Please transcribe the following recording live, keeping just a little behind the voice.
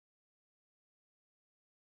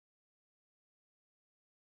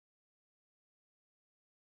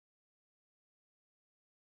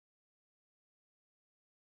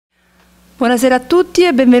Buonasera a tutti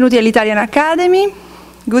e benvenuti all'Italian Academy.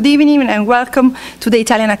 Good evening and welcome to the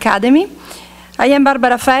Italian Academy. I am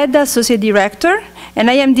Barbara Faedda, Associate Director, and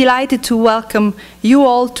I am delighted to welcome you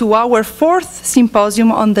all to our 4th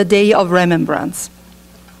symposium on the Day of Remembrance.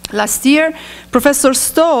 Last year, Professor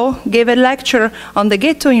Stowe gave a lecture on the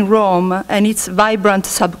ghetto in Rome and its vibrant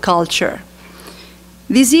subculture.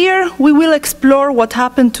 This year, we will explore what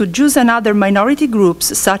happened to Jews and other minority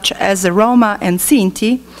groups, such as Roma and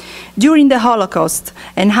Sinti, during the Holocaust,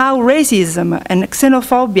 and how racism and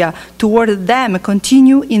xenophobia toward them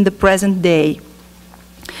continue in the present day.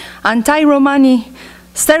 Anti-Romani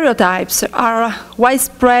stereotypes are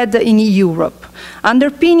widespread in Europe.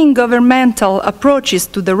 Underpinning governmental approaches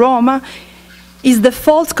to the Roma is the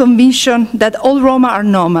false conviction that all Roma are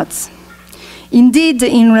nomads. Indeed,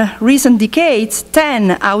 in recent decades,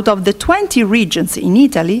 10 out of the 20 regions in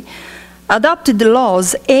Italy adopted the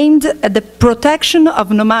laws aimed at the protection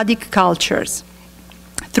of nomadic cultures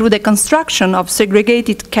through the construction of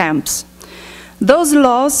segregated camps. Those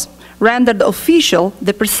laws rendered official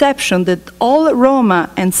the perception that all Roma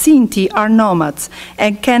and Sinti are nomads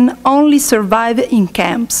and can only survive in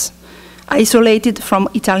camps, isolated from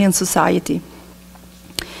Italian society.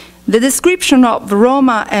 The description of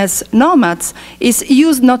Roma as nomads is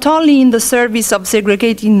used not only in the service of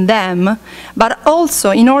segregating them, but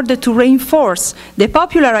also in order to reinforce the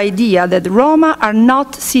popular idea that Roma are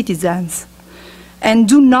not citizens and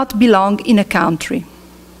do not belong in a country.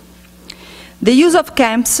 The use of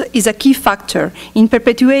camps is a key factor in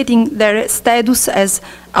perpetuating their status as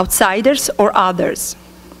outsiders or others.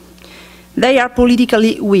 They are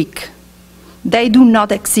politically weak. They do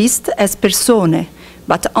not exist as persone,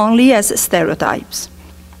 but only as stereotypes.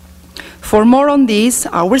 For more on this,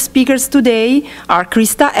 our speakers today are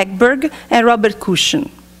Krista Hegburg and Robert Kushen.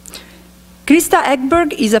 Krista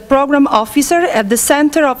Hegburg is a program officer at the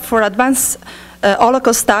Center for Advanced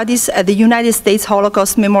Holocaust Studies at the United States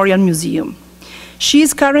Holocaust Memorial Museum. She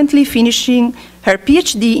is currently finishing her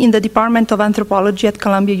PhD in the Department of Anthropology at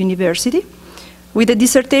Columbia University with a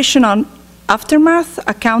dissertation on Aftermath,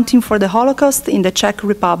 Accounting for the Holocaust in the Czech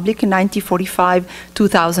Republic,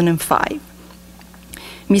 1945-2005.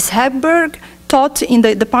 Ms. Hegburg taught in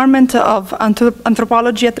the Department of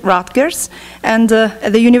Anthropology at Rutgers and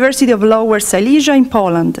at the University of Lower Silesia in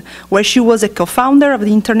Poland, where she was a co-founder of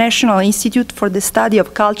the International Institute for the Study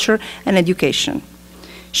of Culture and Education.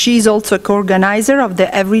 She is also a co-organizer of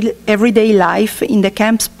the Everyday Life in the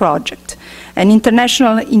Camps project, an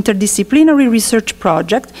international interdisciplinary research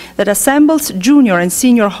project that assembles junior and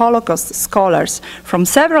senior Holocaust scholars from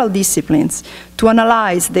several disciplines to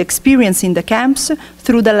analyze the experience in the camps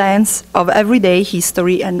through the lens of everyday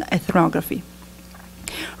history and ethnography.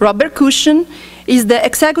 Robert Kushen is the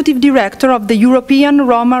executive director of the European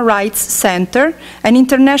Roma Rights Center, an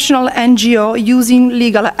international NGO using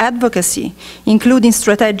legal advocacy, including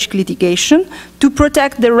strategic litigation, to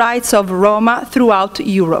protect the rights of Roma throughout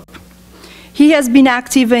Europe. He has been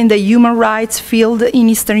active in the human rights field in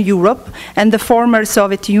Eastern Europe and the former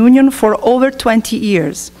Soviet Union for over 20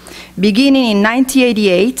 years, beginning in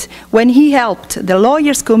 1988 when he helped the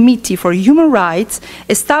Lawyers' Committee for Human Rights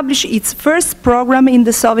establish its first program in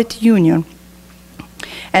the Soviet Union,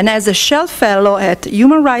 and as a Shell Fellow at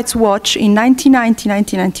Human Rights Watch in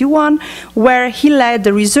 1990-1991, where he led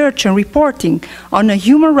the research and reporting on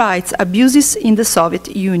human rights abuses in the Soviet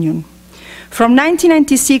Union. From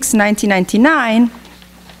 1996-1999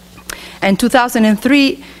 and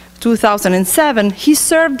 2003-2007, he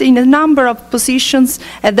served in a number of positions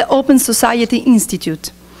at the Open Society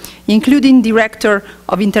Institute, including Director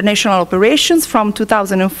of International Operations from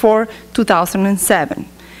 2004-2007.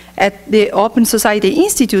 At the Open Society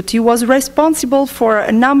Institute, he was responsible for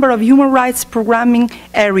a number of human rights programming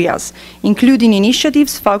areas, including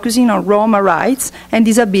initiatives focusing on Roma rights and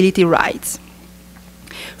disability rights.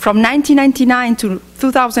 From 1999 to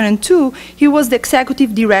 2002, he was the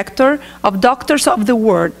executive director of Doctors of the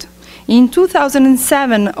World. In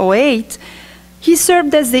 2007-08, he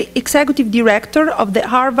served as the executive director of the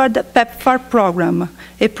Harvard PEPFAR program,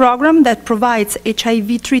 a program that provides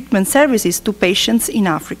HIV treatment services to patients in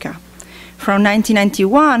Africa. From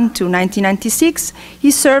 1991 to 1996, he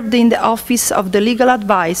served in the Office of the Legal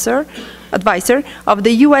Advisor of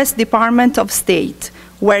the U.S. Department of State,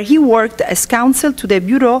 where he worked as counsel to the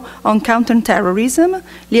Bureau on Counterterrorism,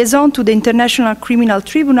 liaison to the International Criminal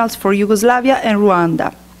Tribunals for Yugoslavia and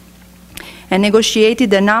Rwanda, and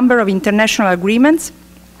negotiated a number of international agreements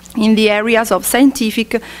in the areas of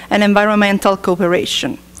scientific and environmental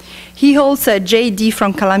cooperation. He holds a JD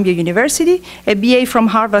from Columbia University, a BA from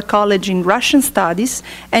Harvard College in Russian Studies,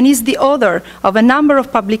 and is the author of a number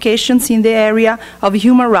of publications in the area of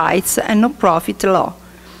human rights and non-profit law.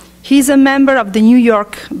 He is a member of the New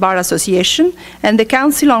York Bar Association and the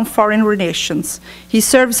Council on Foreign Relations. He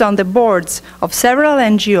serves on the boards of several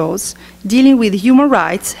NGOs dealing with human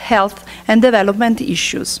rights, health, and development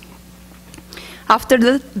issues.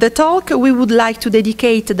 After the talk, we would like to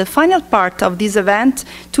dedicate the final part of this event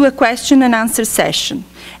to a question and answer session.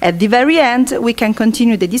 At the very end, we can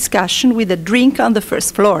continue the discussion with a drink on the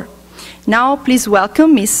first floor. Now, please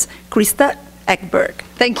welcome Ms. Krista Hegburg.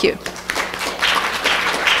 Thank you.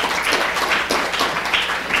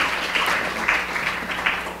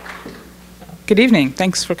 Good evening.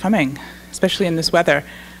 Thanks for coming, especially in this weather.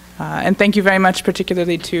 And thank you very much,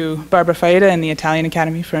 particularly to Barbara Faedda and the Italian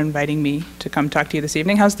Academy for inviting me to come talk to you this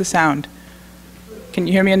evening. How's the sound? Can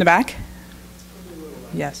you hear me in the back?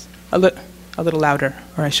 Yes. A little louder,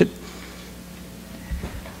 or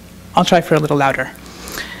I'll try for a little louder.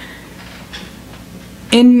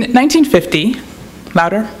 In 1950,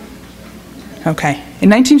 louder? Okay. In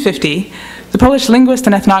 1950, the Polish linguist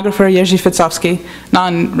and ethnographer Jerzy Ficowski,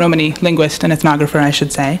 non-Romani linguist and ethnographer, I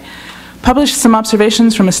should say, published some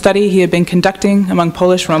observations from a study he had been conducting among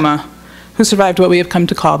Polish Roma who survived what we have come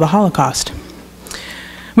to call the Holocaust.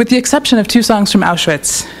 With the exception of 2 songs from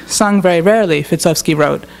Auschwitz, sung very rarely, Ficowski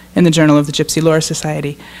wrote in the Journal of the Gypsy Lore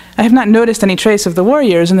Society, I have not noticed any trace of the war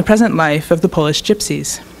years in the present life of the Polish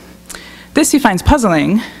gypsies. This he finds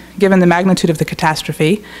puzzling, given the magnitude of the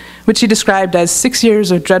catastrophe, which he described as 6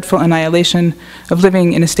 years of dreadful annihilation, of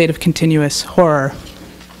living in a state of continuous horror.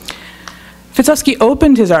 Ficowski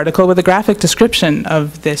opened his article with a graphic description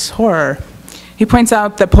of this horror. He points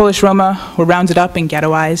out that Polish Roma were rounded up and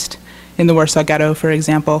ghettoized, in the Warsaw Ghetto, for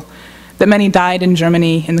example, that many died in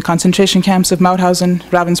Germany in the concentration camps of Mauthausen,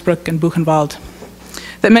 Ravensbrück, and Buchenwald,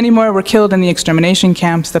 that many more were killed in the extermination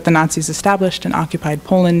camps that the Nazis established in occupied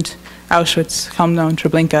Poland, Auschwitz, Chełmno, and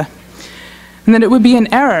Treblinka, and that it would be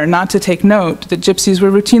an error not to take note that gypsies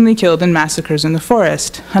were routinely killed in massacres in the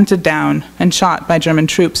forest, hunted down and shot by German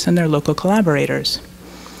troops and their local collaborators.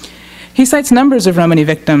 He cites numbers of Romani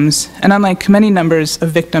victims, and unlike many numbers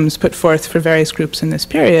of victims put forth for various groups in this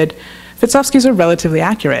period, Ficowski's are relatively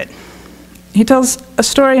accurate. He tells a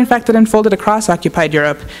story, in fact, that unfolded across occupied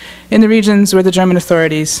Europe, in the regions where the German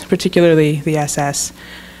authorities, particularly the SS,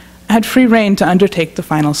 had free rein to undertake the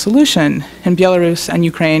final solution in Belarus and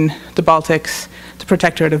Ukraine, the Baltics, the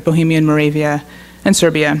Protectorate of Bohemian Moravia, and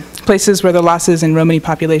Serbia, places where the losses in Romani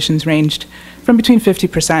populations ranged from between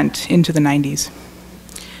 50% into the 90s.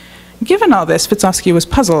 Given all this, Ficowski was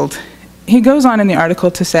puzzled. He goes on in the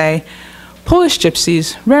article to say, Polish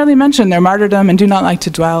gypsies rarely mention their martyrdom and do not like to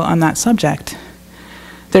dwell on that subject.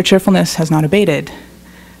 Their cheerfulness has not abated.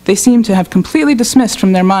 They seem to have completely dismissed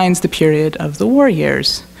from their minds the period of the war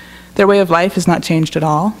years. Their way of life has not changed at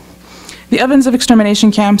all. The ovens of extermination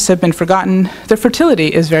camps have been forgotten. Their fertility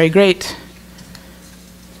is very great,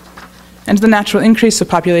 and the natural increase of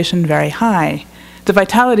population very high. The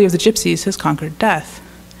vitality of the gypsies has conquered death.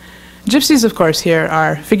 Gypsies, of course, here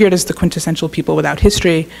are figured as the quintessential people without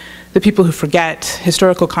history, the people who forget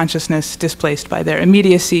historical consciousness displaced by their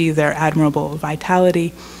immediacy, their admirable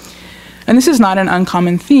vitality. And this is not an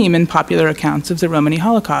uncommon theme in popular accounts of the Romani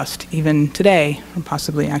Holocaust, even today, or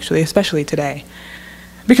possibly actually especially today.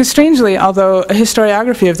 Because strangely, although a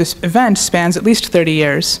historiography of this event spans at least 30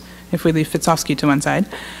 years, if we leave Ficowski to one side,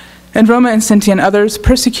 and Roma and Sinti and others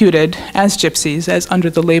persecuted as gypsies, as under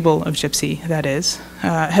the label of gypsy, that is,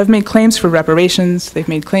 have made claims for reparations, they've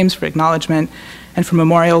made claims for acknowledgement and for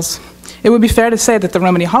memorials, it would be fair to say that the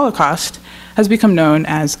Romani Holocaust has become known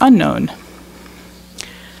as unknown,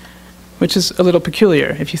 which is a little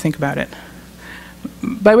peculiar if you think about it.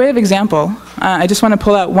 By way of example, I just want to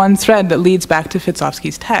pull out one thread that leads back to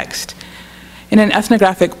Ficowski's text. In an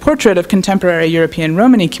ethnographic portrait of contemporary European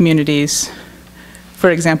Romani communities, for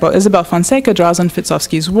example, Isabel Fonseca draws on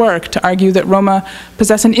Ficowski's work to argue that Roma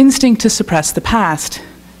possess an instinct to suppress the past.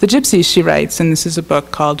 The gypsies, she writes, and this is a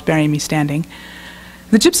book called Bury Me Standing,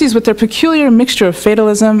 the gypsies, with their peculiar mixture of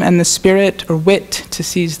fatalism and the spirit or wit to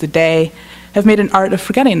seize the day, have made an art of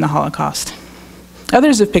forgetting the Holocaust.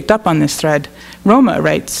 Others have picked up on this thread. Roma,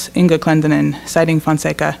 writes Inga Clendenin, citing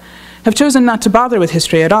Fonseca, have chosen not to bother with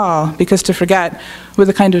history at all, because to forget with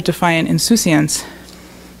a kind of defiant insouciance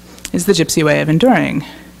is the gypsy way of enduring.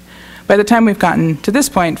 By the time we've gotten to this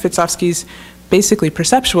point, Ficowski's basically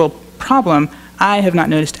perceptual problem, I have not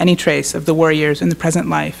noticed any trace of the war years in the present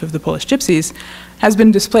life of the Polish gypsies, has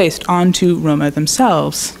been displaced onto Roma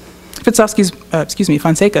themselves.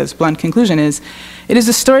 Fonseca's blunt conclusion is, it is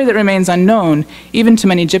a story that remains unknown, even to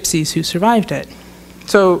many Gypsies who survived it.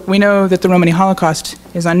 So we know that the Romani Holocaust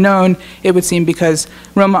is unknown, it would seem, because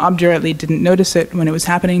Roma obdurately didn't notice it when it was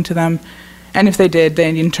happening to them, and if they did, they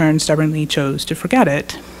in turn stubbornly chose to forget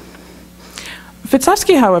it.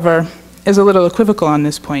 Fitzofsky, however, is a little equivocal on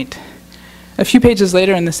this point. A few pages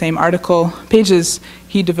later in the same article, pages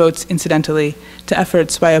he devotes incidentally to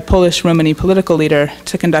efforts by a Polish Romani political leader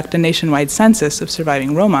to conduct a nationwide census of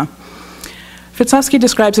surviving Roma, Fitzofsky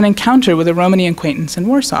describes an encounter with a Romani acquaintance in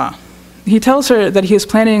Warsaw. He tells her that he is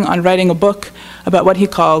planning on writing a book about what he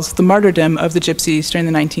calls the martyrdom of the Gypsies during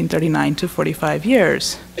the 1939 to 45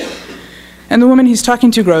 years. And the woman he's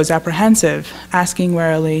talking to grows apprehensive, asking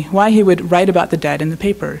warily why he would write about the dead in the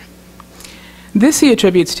paper. This he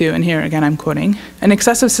attributes to, and here again I'm quoting, an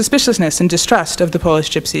excessive suspiciousness and distrust of the Polish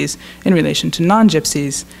Gypsies in relation to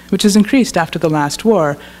non-Gypsies, which has increased after the last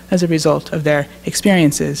war as a result of their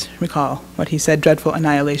experiences. Recall what he said, dreadful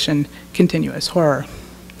annihilation, continuous horror.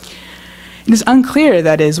 It is unclear,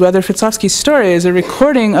 that is, whether Fitzofsky's story is a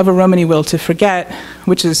recording of a Romani will to forget,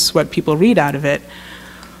 which is what people read out of it,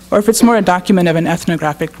 or if it's more a document of an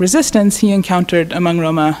ethnographic resistance he encountered among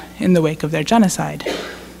Roma in the wake of their genocide.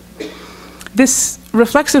 This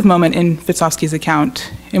reflexive moment in Fitzofsky's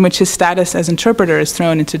account, in which his status as interpreter is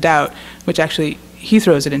thrown into doubt, which actually he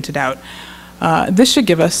throws it into doubt, this should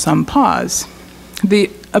give us some pause.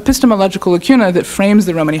 The epistemological lacuna that frames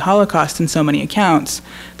the Romani Holocaust in so many accounts,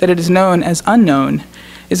 that it is known as unknown,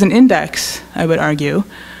 is an index, I would argue,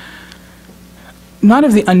 not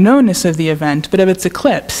of the unknownness of the event, but of its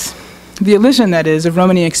eclipse, the illusion, that is, of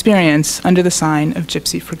Romani experience under the sign of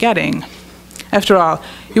Gypsy forgetting. After all,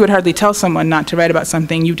 you would hardly tell someone not to write about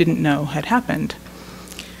something you didn't know had happened.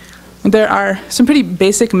 There are some pretty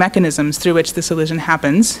basic mechanisms through which this illusion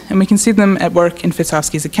happens, and we can see them at work in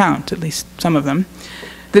Fitzofsky's account, at least some of them.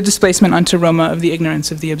 The displacement onto Roma of the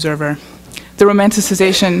ignorance of the observer. The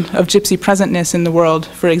romanticization of Gypsy presentness in the world,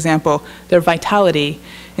 for example, their vitality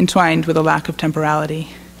entwined with a lack of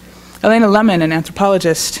temporality. Elena Lemon, an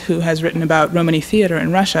anthropologist who has written about Romani theater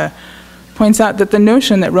in Russia, points out that the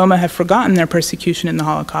notion that Roma have forgotten their persecution in the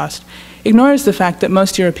Holocaust ignores the fact that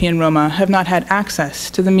most European Roma have not had access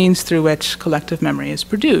to the means through which collective memory is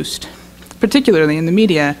produced. Particularly in the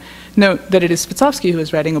media, note that it is Fitzofsky who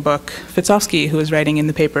is writing a book, Fitzofsky who is writing in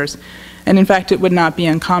the papers, and in fact it would not be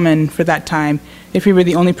uncommon for that time if he were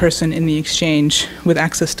the only person in the exchange with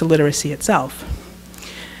access to literacy itself.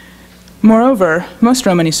 Moreover, most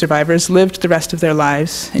Romani survivors lived the rest of their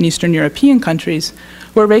lives in Eastern European countries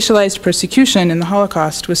where racialized persecution in the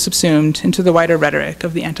Holocaust was subsumed into the wider rhetoric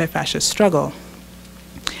of the anti-fascist struggle.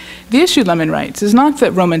 The issue, Lemon writes, is not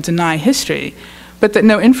that Roma deny history, but that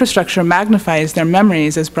no infrastructure magnifies their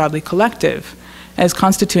memories as broadly collective, as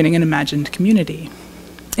constituting an imagined community.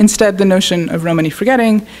 Instead, the notion of Romani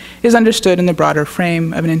forgetting is understood in the broader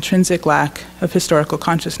frame of an intrinsic lack of historical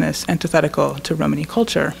consciousness antithetical to Romani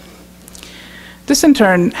culture. This, in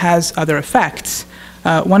turn, has other effects,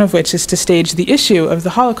 one of which is to stage the issue of the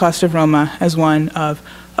Holocaust of Roma as one of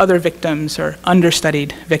other victims or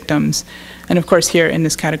understudied victims. And of course, here in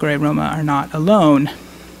this category, Roma are not alone.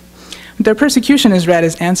 Their persecution is read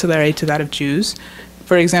as ancillary to that of Jews.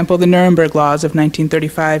 For example, the Nuremberg laws of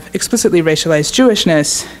 1935 explicitly racialized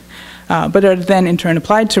Jewishness, but are then in turn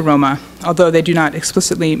applied to Roma, although they do not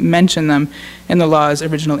explicitly mention them in the law's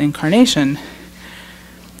original incarnation.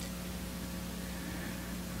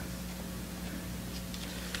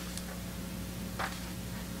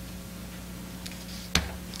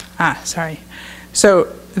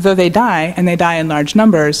 So, though they die, and they die in large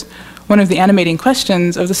numbers, one of the animating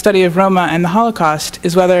questions of the study of Roma and the Holocaust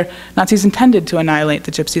is whether Nazis intended to annihilate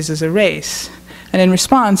the Gypsies as a race. And in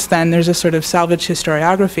response, then, there's a sort of salvage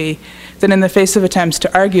historiography that in the face of attempts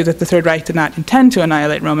to argue that the Third Reich did not intend to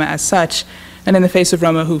annihilate Roma as such, and in the face of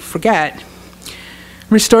Roma who forget,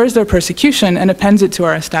 restores their persecution and appends it to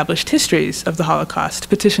our established histories of the Holocaust,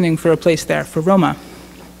 petitioning for a place there for Roma.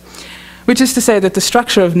 Which is to say that the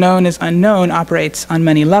structure of known as unknown operates on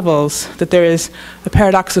many levels, that there is a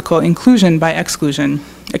paradoxical inclusion by exclusion,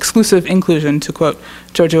 exclusive inclusion, to quote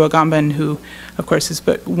Giorgio Agamben, who, of course, is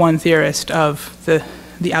but one theorist of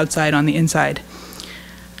the outside on the inside.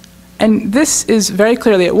 And this is very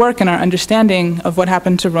clearly at work in our understanding of what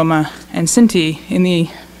happened to Roma and Sinti in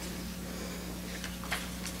Italy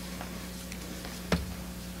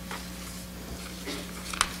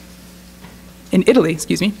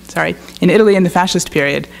in the fascist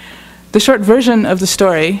period. The short version of the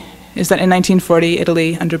story is that in 1940,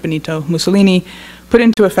 Italy, under Benito Mussolini, put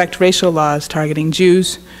into effect racial laws targeting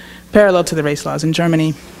Jews, parallel to the race laws in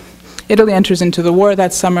Germany. Italy enters into the war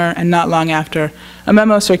that summer, and not long after, a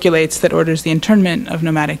memo circulates that orders the internment of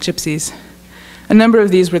nomadic Gypsies. A number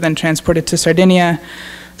of these were then transported to Sardinia,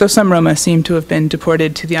 though some Roma seem to have been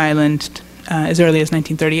deported to the island as early as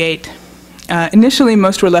 1938. Initially,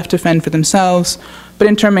 most were left to fend for themselves, but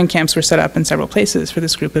internment camps were set up in several places for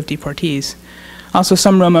this group of deportees. Also,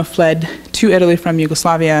 some Roma fled to Italy from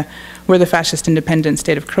Yugoslavia, where the fascist independent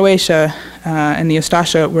state of Croatia and the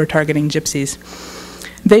Ustasha were targeting Gypsies.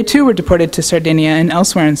 They too were deported to Sardinia and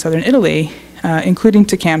elsewhere in southern Italy, including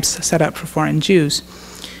to camps set up for foreign Jews.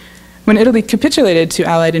 When Italy capitulated to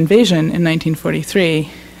Allied invasion in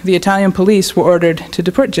 1943, the Italian police were ordered to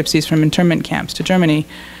deport Gypsies from internment camps to Germany,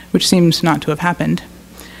 which seems not to have happened.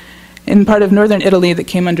 In part of northern Italy that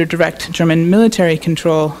came under direct German military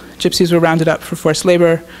control, Gypsies were rounded up for forced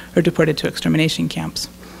labor or deported to extermination camps.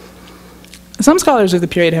 Some scholars of the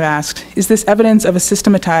period have asked, is this evidence of a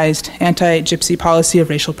systematized anti-Gypsy policy of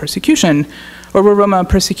racial persecution, or were Roma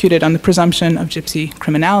persecuted on the presumption of Gypsy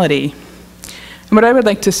criminality? And what I would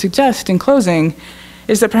like to suggest in closing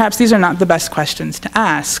is that perhaps these are not the best questions to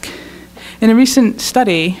ask. In a recent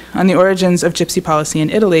study on the origins of Gypsy policy in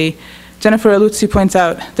Italy, Jennifer Aluzzi points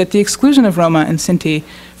out that the exclusion of Roma and Sinti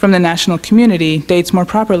from the national community dates more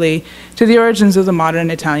properly to the origins of the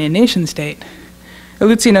modern Italian nation-state.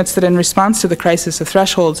 Aluzzi notes that in response to the crisis of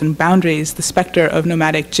thresholds and boundaries the specter of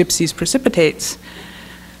nomadic Gypsies precipitates,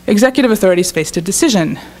 executive authorities faced a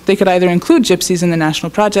decision. They could either include Gypsies in the national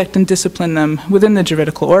project and discipline them within the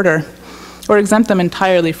juridical order, or exempt them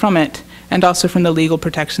entirely from it, and also from the legal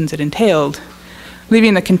protections it entailed,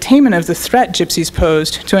 leaving the containment of the threat Gypsies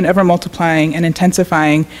posed to an ever-multiplying and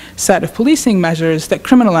intensifying set of policing measures that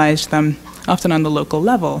criminalized them, often on the local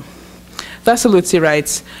level. Thus, Aluzzi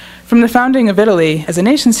writes, from the founding of Italy as a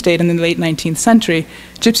nation-state in the late 19th century,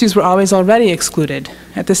 Gypsies were always already excluded,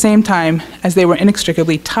 at the same time as they were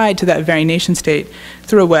inextricably tied to that very nation-state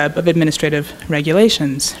through a web of administrative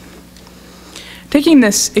regulations. Taking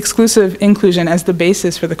this exclusive inclusion as the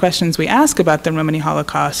basis for the questions we ask about the Romani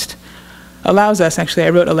Holocaust allows us, actually I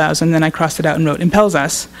wrote allows and then I crossed it out and wrote impels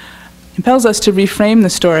us to reframe the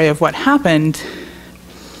story of what happened.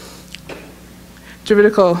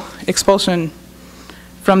 Juridical expulsion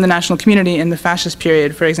from the national community in the fascist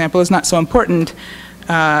period, for example, is not so important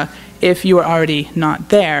if you are already not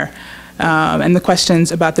there. And the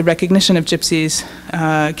questions about the recognition of Gypsies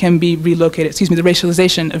can be relocated, the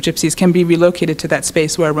racialization of Gypsies can be relocated to that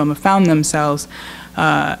space where Roma found themselves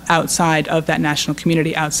outside of that national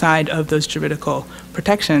community, outside of those juridical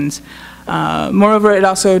protections. Moreover, it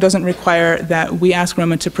also doesn't require that we ask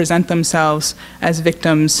Roma to present themselves as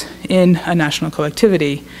victims in a national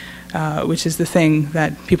collectivity, which is the thing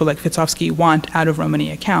that people like Fitzofsky want out of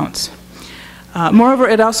Romani accounts. Moreover,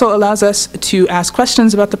 it also allows us to ask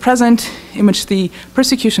questions about the present in which the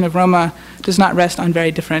persecution of Roma does not rest on very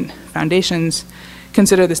different foundations.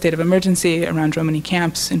 Consider the state of emergency around Romani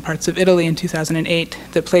camps in parts of Italy in 2008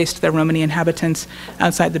 that placed their Romani inhabitants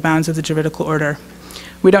outside the bounds of the juridical order.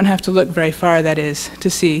 We don't have to look very far, that is, to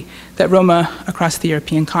see that Roma across the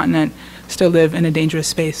European continent still live in a dangerous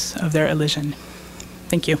space of their elision.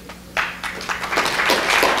 Thank you.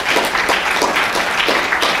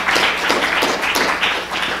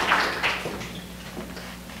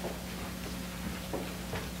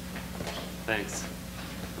 Thanks.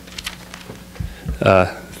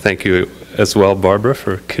 Thank you as well, Barbara,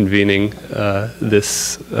 for convening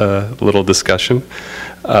this little discussion.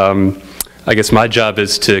 I guess my job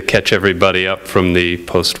is to catch everybody up from the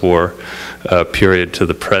post-war period to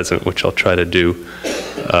the present, which I'll try to do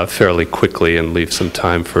fairly quickly and leave some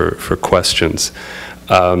time for questions.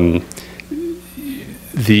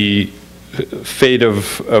 The fate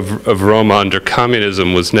of Roma under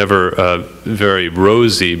communism was never very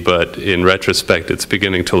rosy, but in retrospect it's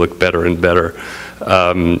beginning to look better and better.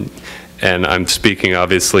 And I'm speaking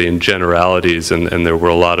obviously in generalities, and there were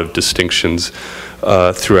a lot of distinctions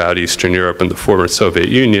throughout Eastern Europe and the former Soviet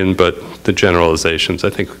Union, but the generalizations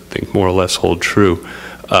I think more or less hold true.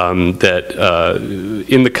 That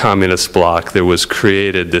in the communist bloc there was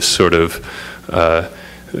created this sort of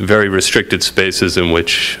very restricted spaces in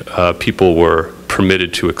which people were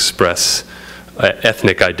permitted to express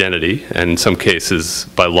ethnic identity, and in some cases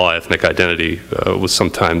by law ethnic identity was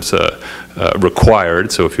sometimes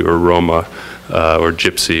required. So if you were Roma or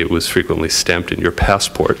Gypsy, it was frequently stamped in your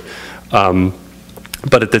passport.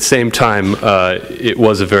 But at the same time, it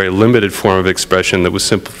was a very limited form of expression that was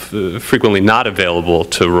frequently not available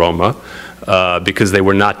to Roma because they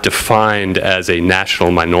were not defined as a national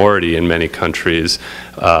minority in many countries,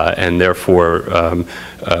 and therefore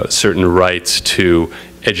certain rights to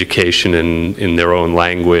education in their own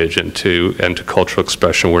language and to cultural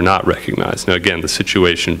expression were not recognized. Now again, the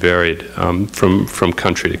situation varied from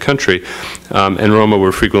country to country, and Roma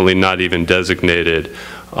were frequently not even designated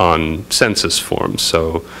on census forms.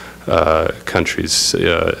 So countries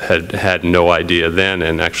had no idea then,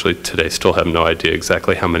 and actually today still have no idea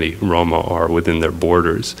exactly how many Roma are within their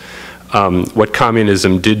borders. What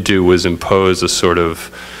communism did do was impose a sort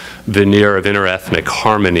of veneer of interethnic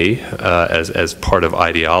harmony as part of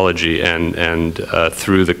ideology, and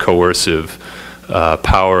through the coercive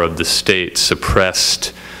power of the state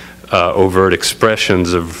suppressed overt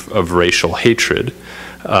expressions of racial hatred.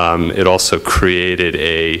 It also created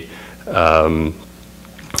an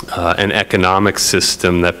economic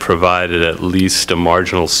system that provided at least a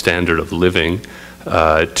marginal standard of living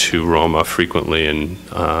to Roma, frequently in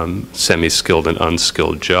semi-skilled and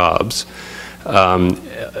unskilled jobs.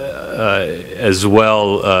 As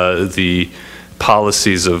well, the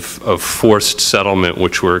policies of forced settlement,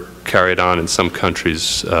 which were carried on in some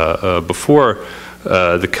countries before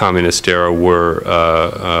the communist era,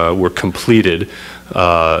 were completed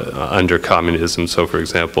under communism. So, for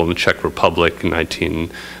example, in the Czech Republic in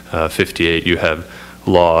 1958, you have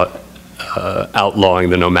law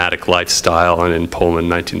outlawing the nomadic lifestyle, and in Poland in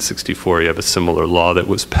 1964 you have a similar law that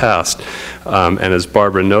was passed. And as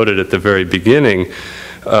Barbara noted at the very beginning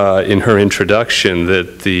in her introduction,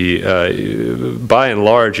 that by and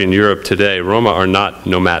large in Europe today, Roma are not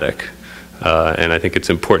nomadic. And I think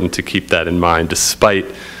it's important to keep that in mind, despite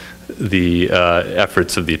the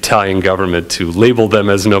efforts of the Italian government to label them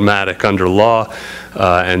as nomadic under law,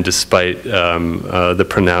 and despite the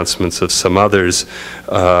pronouncements of some others,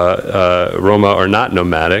 Roma are not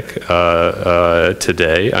nomadic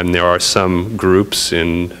today. And there are some groups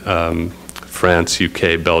in France,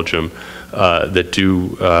 UK, Belgium, that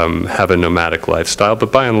do have a nomadic lifestyle,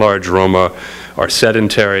 but by and large Roma are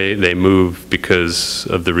sedentary. They move because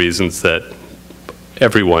of the reasons that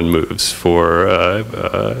everyone moves for,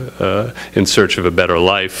 in search of a better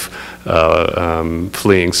life,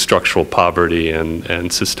 fleeing structural poverty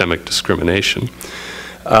and systemic discrimination.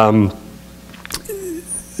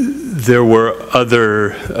 There were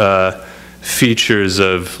other features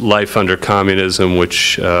of life under communism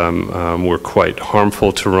which were quite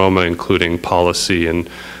harmful to Roma, including policy in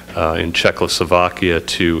Czechoslovakia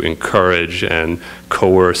to encourage and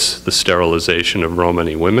coerce the sterilization of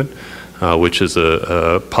Romani women, which is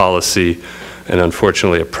a policy and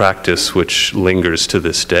unfortunately a practice which lingers to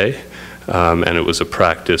this day. And it was a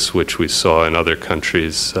practice which we saw in other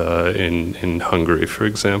countries, in Hungary, for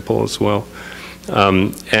example, as well.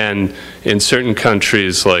 And in certain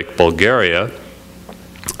countries like Bulgaria,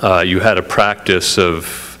 you had a practice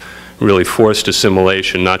of really forced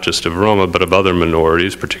assimilation, not just of Roma, but of other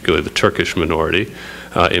minorities, particularly the Turkish minority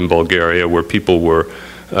in Bulgaria, where people were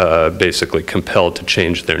basically compelled to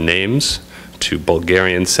change their names to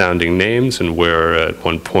Bulgarian-sounding names, and where at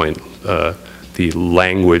one point the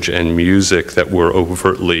language and music that were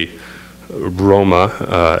overtly Roma,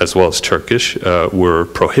 as well as Turkish, were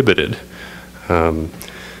prohibited.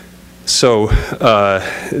 So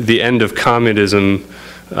the end of communism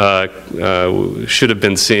should have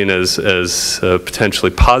been seen as a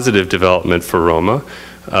potentially positive development for Roma,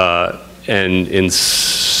 and in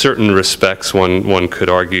certain respects one could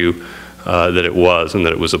argue that it was, and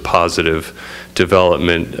that it was a positive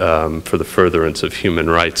development for the furtherance of human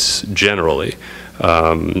rights generally.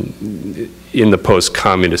 In the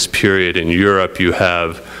post-communist period in Europe, you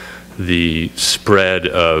have the spread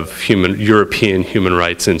of European human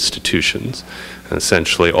rights institutions.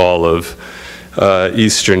 Essentially all of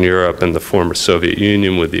Eastern Europe and the former Soviet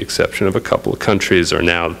Union, with the exception of a couple of countries, are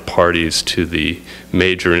now parties to the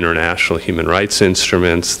major international human rights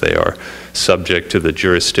instruments. They are subject to the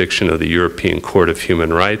jurisdiction of the European Court of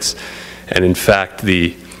Human Rights. And in fact,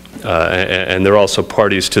 and they're also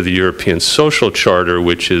parties to the European Social Charter,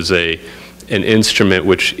 which is an instrument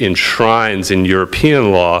which enshrines in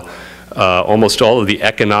European law almost all of the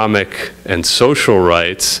economic and social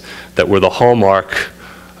rights that were the hallmark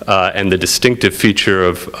and the distinctive feature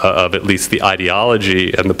of at least the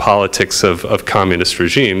ideology and the politics of communist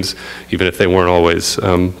regimes, even if they weren't always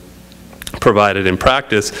provided in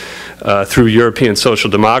practice. Through European social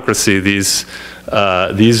democracy, these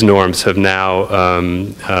norms have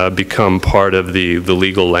now become part of the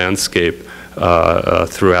legal landscape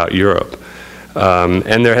throughout Europe.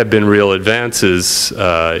 And there have been real advances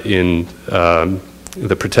in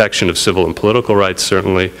the protection of civil and political rights,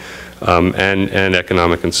 certainly, and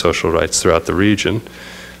economic and social rights throughout the region.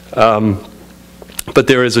 But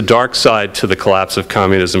there is a dark side to the collapse of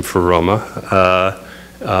communism for Roma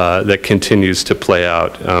that continues to play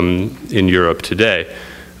out in Europe today.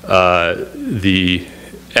 the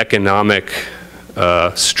economic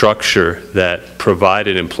structure that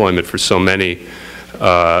provided employment for so many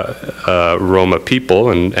Roma people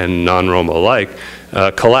and non-Roma alike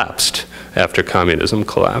collapsed after communism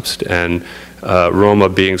collapsed. And Roma,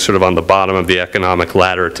 being sort of on the bottom of the economic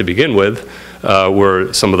ladder to begin with,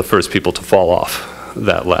 were some of the first people to fall off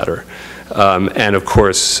that ladder. And of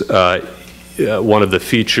course, one of the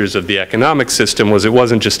features of the economic system was it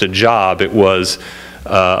wasn't just a job, it was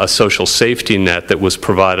a social safety net that was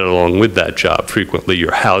provided along with that job. Frequently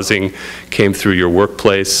your housing came through your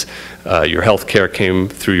workplace, your health care came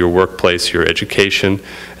through your workplace, your education.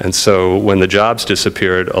 And so when the jobs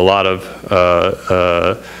disappeared, a lot of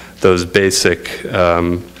those basic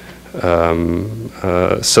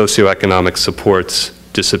socioeconomic supports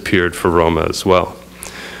disappeared for Roma as well.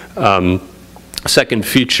 Second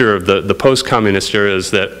feature of the post-communist era is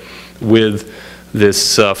that with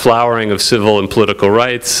this flowering of civil and political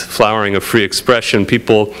rights, flowering of free expression,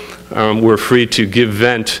 people were free to give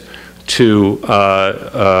vent to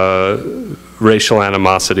racial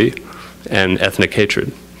animosity and ethnic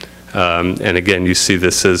hatred. And again, you see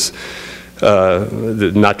this as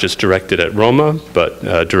not just directed at Roma, but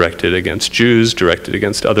directed against Jews, directed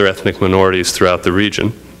against other ethnic minorities throughout the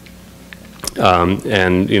region.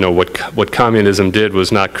 And you know what communism did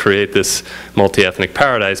was not create this multi-ethnic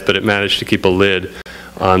paradise, but it managed to keep a lid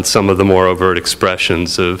on some of the more overt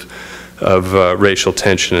expressions of racial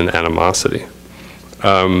tension and animosity.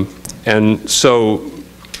 And so,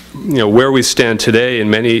 you know, where we stand today, in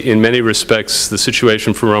many respects, the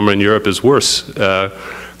situation for Roma in Europe is worse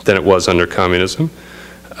than it was under communism.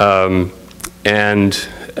 And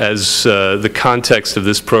as the context of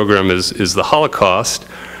this program is the Holocaust,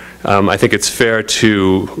 I think it's fair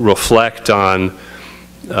to reflect on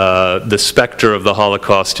the specter of the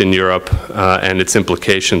Holocaust in Europe and its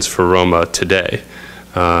implications for Roma today.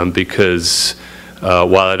 Because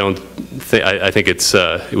while I don't think, I think it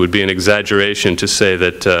would be an exaggeration to say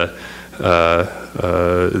that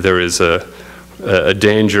there is a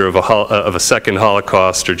danger of a second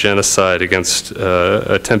Holocaust or genocide against,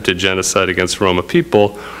 attempted genocide against Roma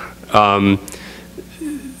people.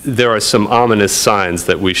 There are some ominous signs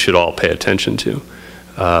that we should all pay attention to.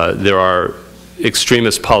 There are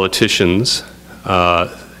extremist politicians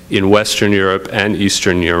in Western Europe and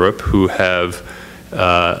Eastern Europe who have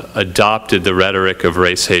adopted the rhetoric of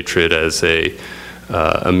race hatred as a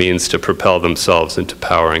means to propel themselves into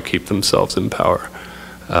power and keep themselves in power.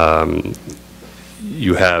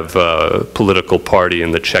 You have a political party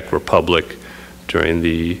in the Czech Republic during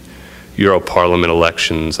the Europarlament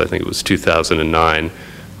elections, I think it was 2009,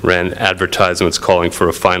 ran advertisements calling for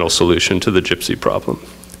a final solution to the Gypsy problem.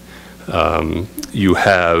 You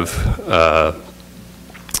have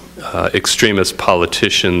extremist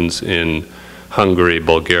politicians in Hungary,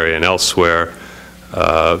 Bulgaria, and elsewhere.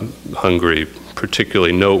 Hungary,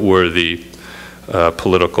 particularly noteworthy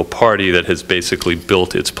political party that has basically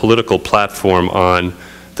built its political platform on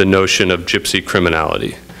the notion of Gypsy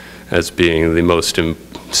criminality as being the most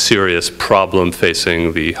serious problem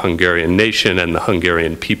facing the Hungarian nation and the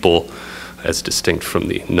Hungarian people, as distinct from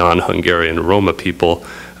the non-Hungarian Roma people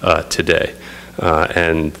today.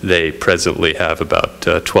 And they presently have about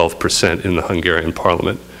 12% in the Hungarian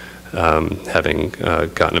parliament, having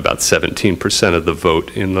gotten about 17% of the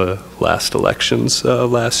vote in the last elections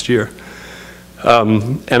last year.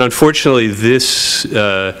 And unfortunately, this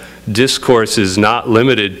discourse is not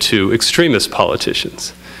limited to extremist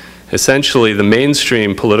politicians. Essentially, the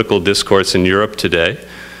mainstream political discourse in Europe today,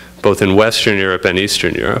 both in Western Europe and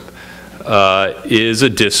Eastern Europe, is a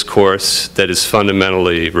discourse that is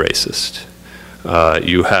fundamentally racist.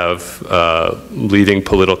 You have leading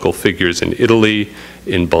political figures in Italy,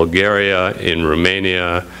 in Bulgaria, in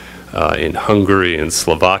Romania, in Hungary, in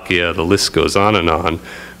Slovakia, the list goes on,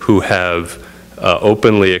 who have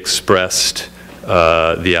openly expressed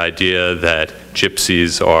the idea that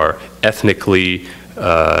Gypsies are ethnically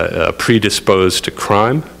predisposed to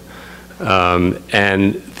crime,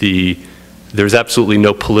 and there's absolutely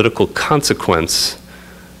no political consequence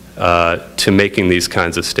to making these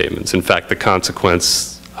kinds of statements. In fact, the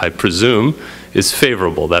consequence, I presume, is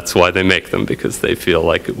favorable. That's why they make them, because they feel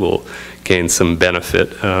like it will gain some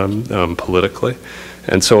benefit politically.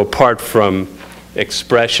 And so apart from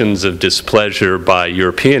expressions of displeasure by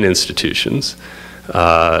European institutions,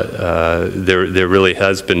 there really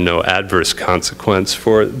has been no adverse consequence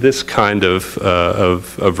for this kind of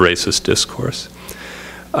racist discourse.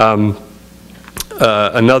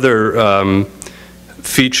 Another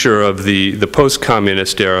feature of the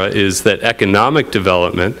post-communist era is that economic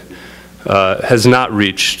development has not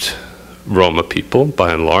reached Roma people,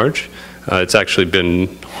 by and large. It's actually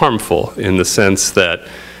been harmful in the sense that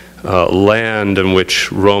land in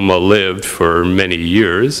which Roma lived for many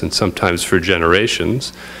years, and sometimes for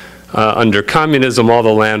generations, under communism, all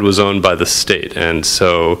the land was owned by the state, and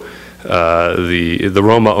so the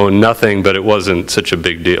Roma owned nothing, but it wasn't such a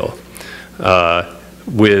big deal.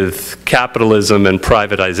 With capitalism and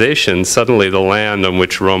privatization, suddenly the land on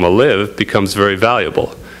which Roma live becomes very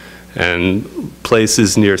valuable. And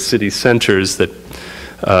places near city centers that,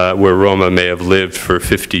 where Roma may have lived for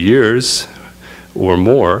 50 years or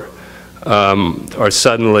more are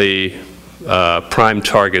suddenly prime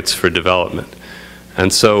targets for development.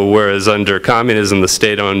 And so whereas under communism the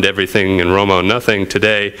state owned everything and Roma owned nothing,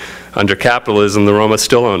 today under capitalism the Roma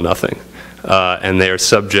still own nothing. And they are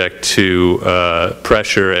subject to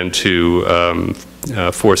pressure and to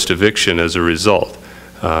forced eviction as a result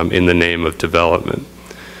in the name of development.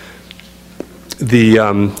 The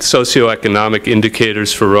socioeconomic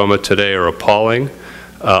indicators for Roma today are appalling.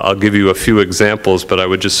 I'll give you a few examples, but I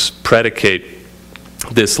would just predicate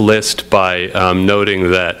this list by noting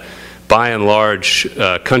that by and large,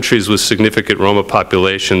 countries with significant Roma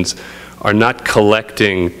populations are not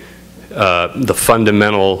collecting the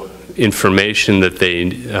fundamental information that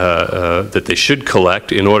they should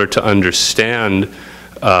collect in order to understand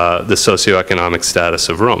the socioeconomic status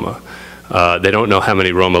of Roma. They don't know how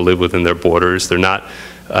many Roma live within their borders. They're not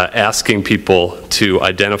asking people to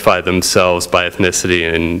identify themselves by ethnicity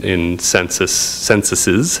in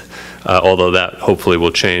censuses, although that hopefully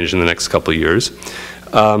will change in the next couple of years.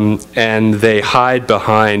 And they hide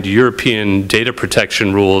behind European data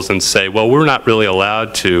protection rules and say, well, we're not really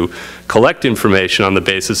allowed to collect information on the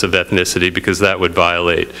basis of ethnicity because that would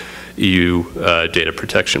violate EU data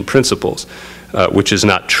protection principles, which is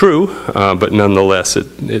not true, but nonetheless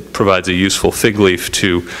it provides a useful fig leaf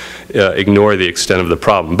to ignore the extent of the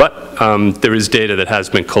problem. But there is data that has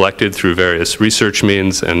been collected through various research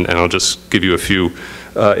means, and I'll just give you a few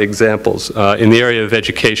examples. In the area of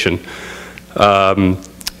education,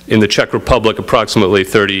 in the Czech Republic, approximately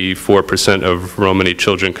 34% of Romani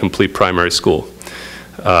children complete primary school.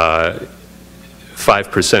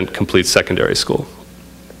 5% complete secondary school.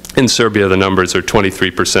 In Serbia, the numbers are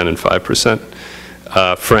 23% and 5%.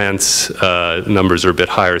 France, numbers are a bit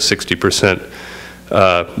higher, 60%.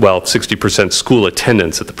 Well, 60% school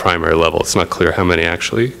attendance at the primary level. It's not clear how many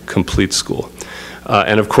actually complete school.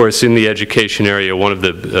 And of course, in the education area, one of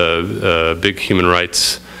the big human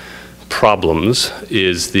rights problems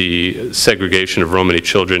is the segregation of Romani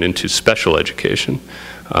children into special education.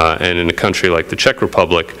 And in a country like the Czech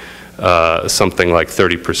Republic, something like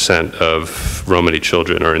 30% of Romani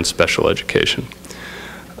children are in special education.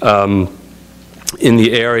 In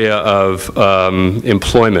the area of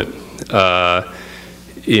employment,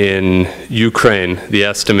 in Ukraine, the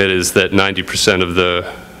estimate is that 90% of the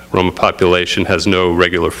Roma population has no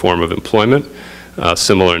regular form of employment,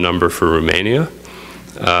 similar number for Romania.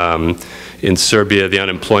 In Serbia, the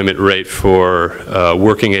unemployment rate for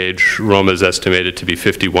working age Roma is estimated to be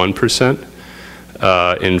 51%.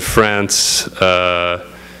 In France,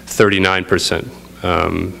 39%.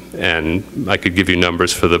 And I could give you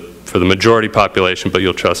numbers for the majority population, but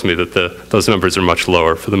you'll trust me that those numbers are much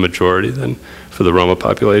lower for the majority than for the Roma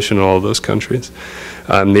population in all of those countries.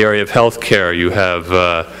 In the area of healthcare, you have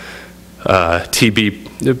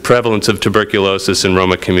TB, the prevalence of tuberculosis in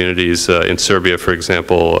Roma communities in Serbia, for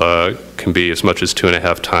example, can be as much as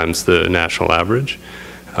 2.5 times the national average.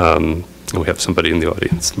 We have somebody in the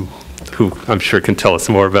audience who I'm sure can tell us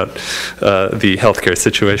more about the healthcare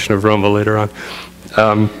situation of Roma later on.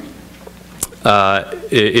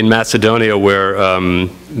 In Macedonia, where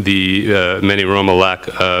many Roma lack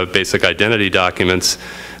basic identity documents,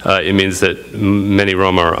 it means that many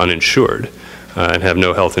Roma are uninsured and have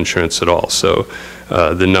no health insurance at all. So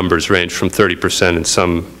the numbers range from 30% in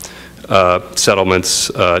some settlements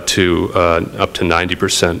to up to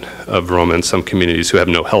 90% of Roma in some communities who have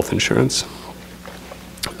no health insurance.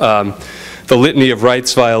 The litany of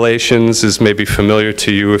rights violations is maybe familiar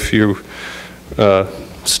to you if you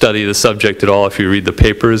study the subject at all, if you read the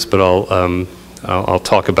papers, but I'll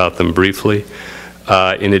talk about them briefly.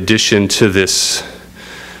 In addition to this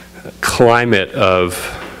climate of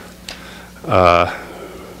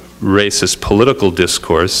racist political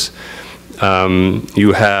discourse,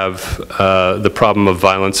 you have the problem of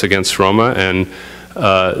violence against Roma and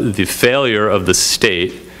the failure of the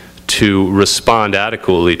state to respond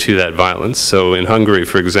adequately to that violence. So in Hungary,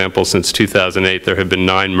 for example, since 2008, there have been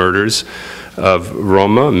 9 murders of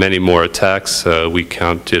Roma, many more attacks. We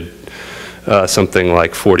counted something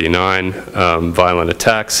like 49 violent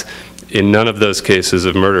attacks. In none of those cases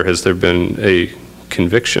of murder has there been a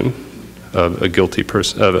conviction a guilty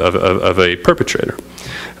person, of a perpetrator.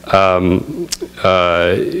 In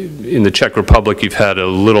the Czech Republic, you've had a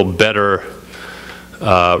little better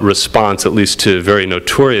response, at least to very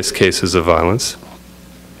notorious cases of violence.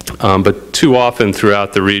 But too often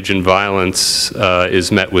throughout the region, violence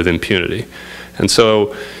is met with impunity. And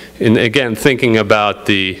so, again, thinking about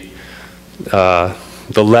the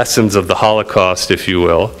lessons of the Holocaust, if you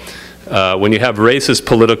will, when you have racist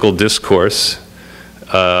political discourse,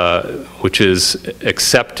 which is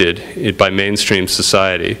accepted by mainstream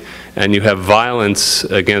society, and you have violence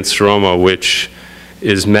against Roma, which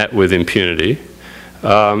is met with impunity,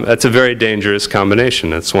 that's a very dangerous combination.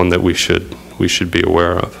 That's one that we should be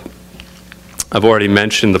aware of. I've already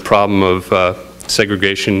mentioned the problem of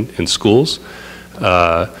segregation in schools.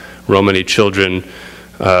 Romani children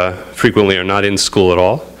frequently are not in school at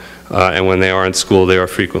all, and when they are in school, they are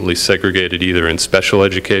frequently segregated either in special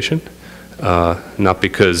education, not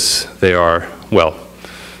because they are, well,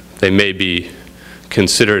 they may be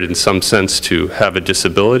considered in some sense to have a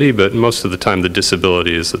disability, but most of the time the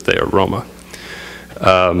disability is that they are Roma.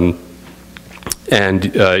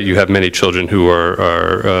 And you have many children who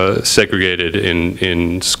are segregated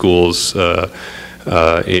in schools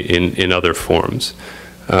in other forms.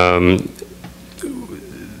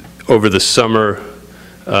 Over the summer,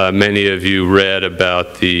 many of you read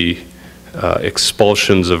about the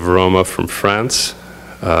expulsions of Roma from France.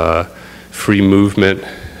 Free movement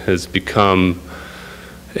has become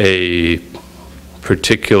a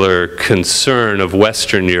particular concern of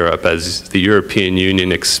Western Europe as the European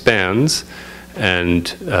Union expands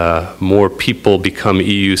and more people become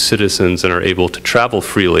EU citizens and are able to travel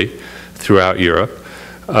freely throughout Europe.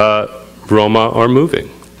 Roma are moving,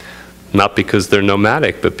 not because they're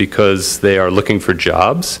nomadic, but because they are looking for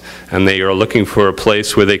jobs and they are looking for a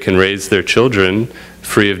place where they can raise their children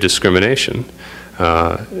free of discrimination.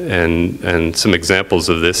 And some examples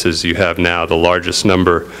of this is you have now the largest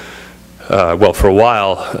number, well, for a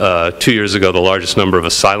while, 2 years ago, the largest number of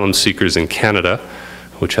asylum seekers in Canada,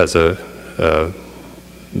 which has a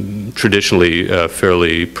traditionally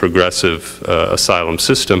fairly progressive asylum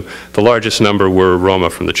system. The largest number were Roma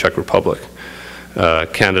from the Czech Republic.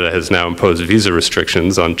 Canada has now imposed visa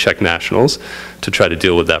restrictions on Czech nationals to try to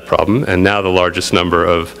deal with that problem, and now the largest number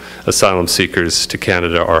of asylum seekers to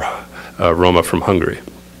Canada are Roma from Hungary.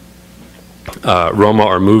 Roma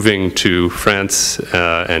are moving to France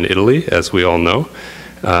and Italy, as we all know,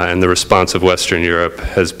 and the response of Western Europe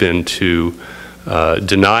has been to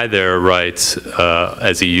deny their rights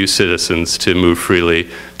as EU citizens to move freely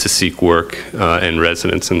to seek work and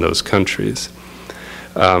residence in those countries.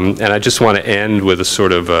 And I just want to end with a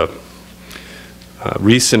sort of a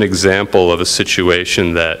recent example of a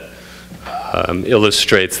situation that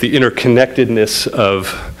illustrates the interconnectedness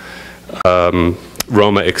of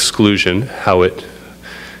Roma exclusion, how it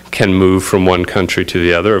can move from one country to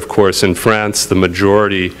the other. Of course, in France, the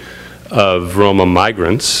majority of Roma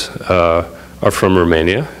migrants are from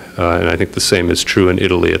Romania, and I think the same is true in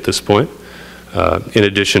Italy at this point. In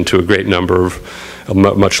addition to a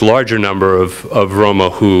much larger number of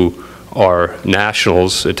Roma who are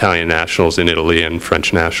nationals, Italian nationals in Italy and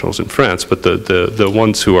French nationals in France, but the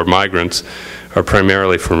ones who are migrants are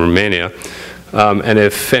primarily from Romania. And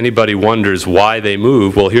if anybody wonders why they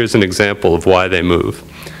move, well, here's an example of why they move.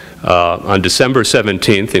 On December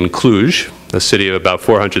 17th in Cluj, a city of about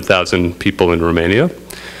 400,000 people in Romania,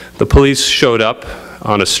 the police showed up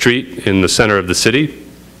on a street in the center of the city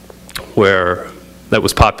that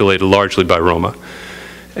was populated largely by Roma.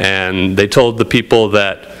 And they told the people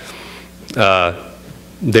that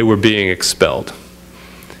they were being expelled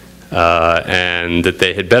and that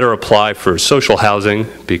they had better apply for social housing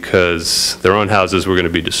because their own houses were going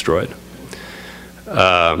to be destroyed.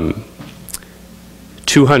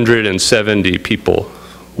 270 people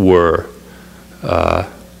were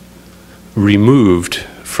removed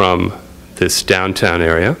from this downtown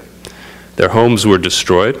area. Their homes were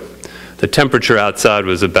destroyed. The temperature outside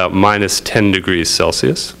was about -10 degrees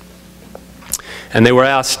Celsius. And they were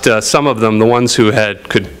asked, some of them, the ones who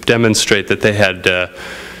could demonstrate that they had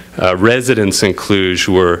residence in Cluj,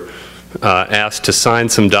 were asked to sign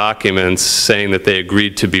some documents saying that they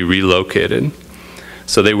agreed to be relocated.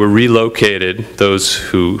 So they were relocated, those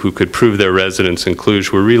who could prove their residence in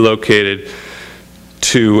Cluj were relocated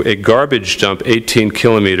to a garbage dump 18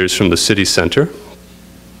 kilometers from the city center.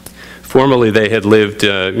 Formerly they had lived,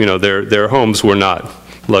 you know, their homes were not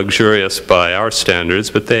luxurious by our standards,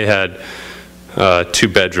 but they had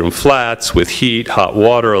 2-bedroom flats with heat, hot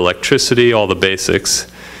water, electricity, all the basics.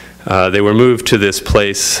 They were moved to this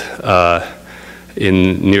place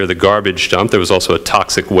near the garbage dump. There was also a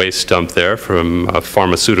toxic waste dump there from a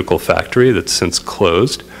pharmaceutical factory that's since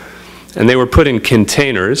closed. And they were put in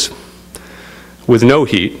containers with no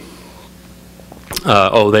heat.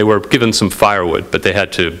 They were given some firewood, but they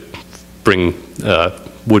had to bring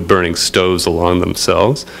wood-burning stoves along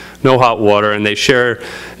themselves. No hot water, and they share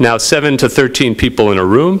now 7 to 13 people in a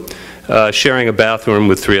room, sharing a bathroom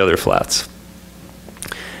with 3 other flats.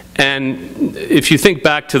 And if you think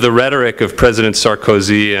back to the rhetoric of President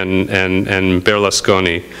Sarkozy and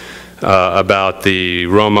Berlusconi about the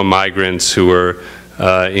Roma migrants who were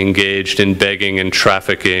engaged in begging and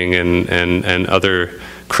trafficking and other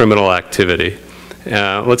criminal activity,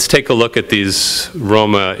 let's take a look at these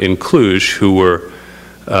Roma in Cluj who were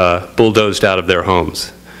bulldozed out of their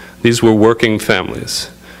homes. These were working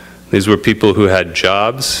families. These were people who had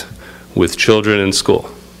jobs with children in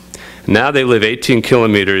school. Now they live 18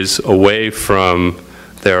 kilometers away from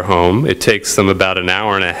their home. It takes them about an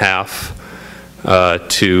hour and a half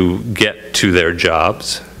to get to their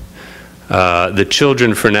jobs. The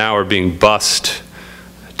children for now are being bused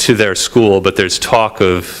to their school, but there's talk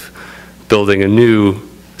of building a new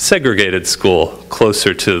segregated school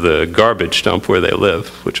closer to the garbage dump where they live,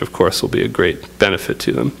 which of course will be a great benefit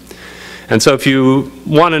to them. And so if you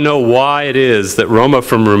want to know why it is that Roma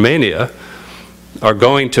from Romania are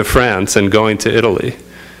going to France and going to Italy,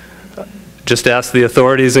 just ask the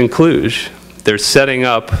authorities in Cluj. They're setting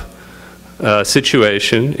up a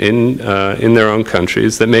situation in their own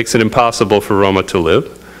countries that makes it impossible for Roma to live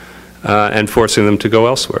and forcing them to go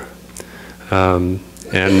elsewhere.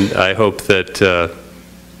 And I hope that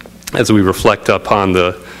as we reflect upon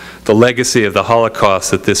the legacy of the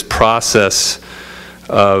Holocaust, that this process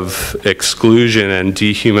of exclusion and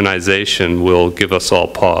dehumanization will give us all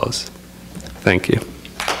pause. Thank you.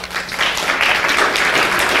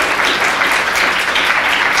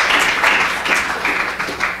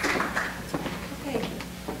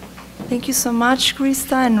 Thank you so much,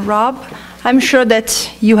 Krista and Rob. I'm sure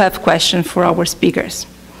that you have questions for our speakers.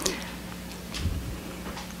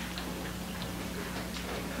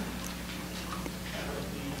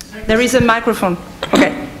 There is a microphone.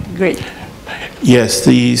 Okay, great. Yes,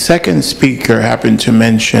 the second speaker happened to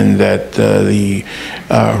mention that the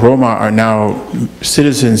Roma are now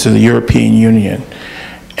citizens of the European Union.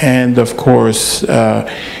 And of course,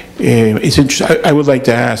 it's interesting. I would like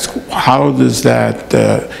to ask, how does that,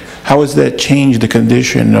 how has that changed the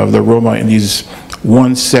condition of the Roma in these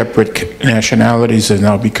once separate nationalities that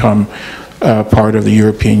now become part of the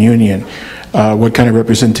European Union? What kind of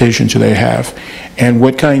representation do they have? And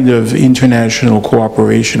what kind of international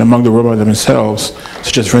cooperation among the Roma themselves,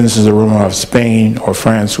 such as, for instance, the Roma of Spain or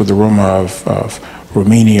France with the Roma of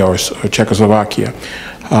Romania or Czechoslovakia?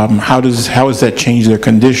 How has that changed their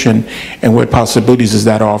condition, and what possibilities does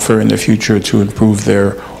that offer in the future to improve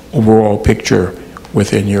their overall picture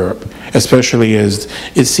within Europe? Especially as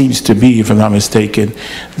it seems to be, if I'm not mistaken,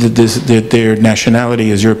 that their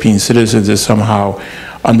nationality as European citizens is somehow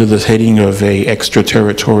under the heading of a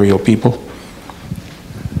extraterritorial people?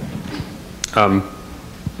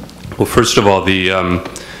 Well, first of all, the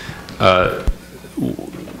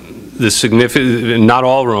significant, not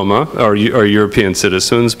all Roma are European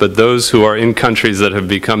citizens, but those who are in countries that have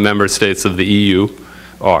become member states of the EU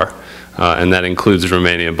are. And that includes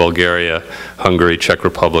Romania, Bulgaria, Hungary, Czech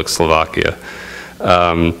Republic, Slovakia.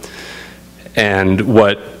 And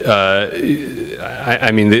what,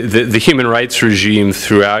 I mean, the human rights regime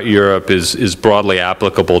throughout Europe is broadly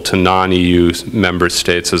applicable to non-EU member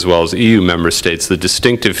states as well as EU member states. The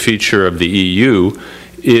distinctive feature of the EU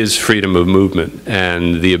is freedom of movement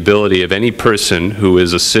and the ability of any person who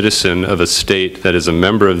is a citizen of a state that is a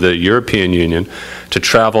member of the European Union to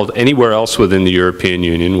travel anywhere else within the European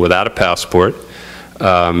Union without a passport,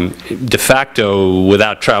 de facto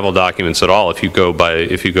without travel documents at all if you go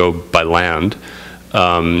by land,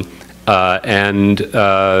 and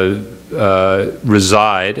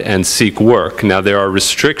reside and seek work. Now there are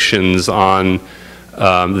restrictions on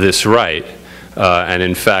this right. And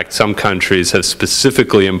in fact, some countries have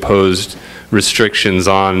specifically imposed restrictions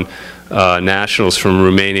on nationals from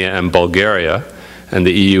Romania and Bulgaria, and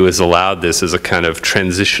the EU has allowed this as a kind of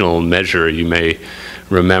transitional measure. You may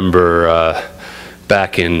remember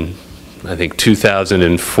back in, I think,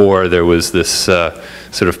 2004, there was this sort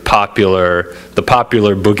of the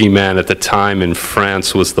popular boogeyman at the time in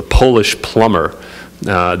France was the Polish plumber.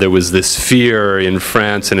 There was this fear in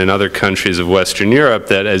France and in other countries of Western Europe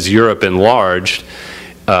that as Europe enlarged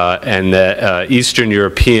and that Eastern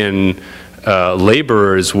European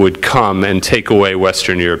laborers would come and take away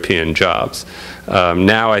Western European jobs.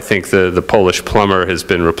 Now I think the Polish plumber has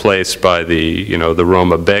been replaced by the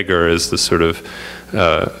Roma beggar as the sort of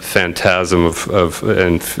phantasm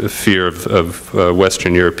and fear of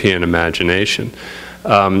Western European imagination.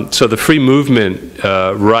 So the free movement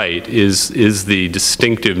right is the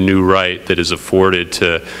distinctive new right that is afforded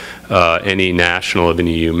to any national of an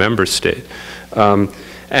EU member state.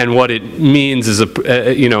 And what it means is,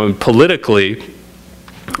 politically,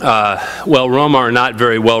 well, Roma are not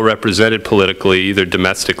very well represented politically, either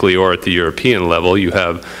domestically or at the European level. You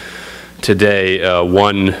have today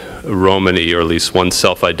one Romani, or at least one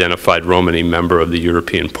self-identified Romani member of the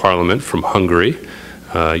European Parliament from Hungary.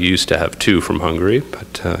 You used to have two from Hungary,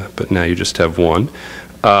 but now you just have one.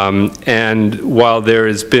 And while there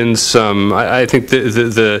has been some, I think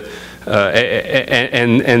the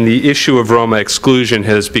issue of Roma exclusion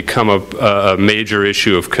has become a major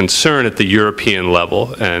issue of concern at the European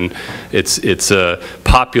level, and it's a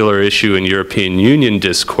popular issue in European Union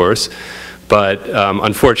discourse, but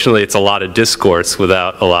unfortunately it's a lot of discourse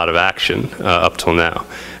without a lot of action up till now.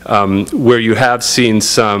 Where you have seen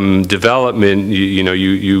some development,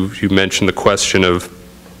 you mentioned the question of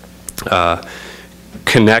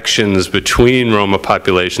connections between Roma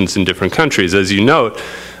populations in different countries. As you note,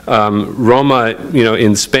 Roma,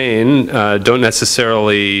 in Spain don't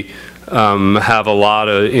necessarily have a lot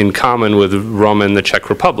in common with Roma in the Czech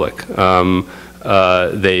Republic.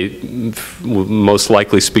 They most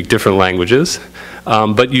likely speak different languages.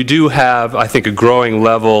 But you do have, I think, a growing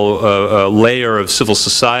layer of civil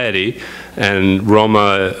society and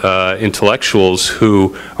Roma intellectuals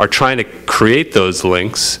who are trying to create those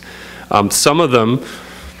links. Some of them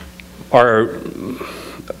are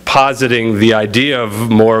positing the idea of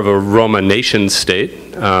more of a Roma nation state.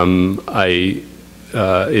 It's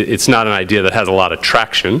not an idea that has a lot of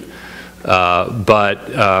traction.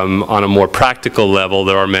 But on a more practical level,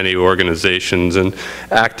 there are many organizations and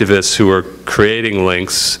activists who are creating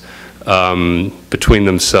links between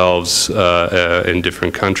themselves in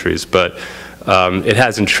different countries. But it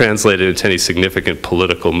hasn't translated into any significant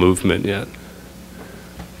political movement yet.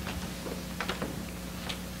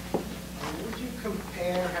 Would you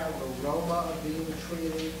compare how the Roma are being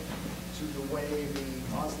treated to the way the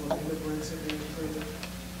Muslim immigrants are being treated?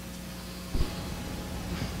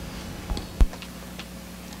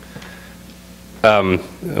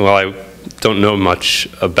 Well, I don't know much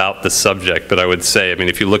about the subject, but I would say,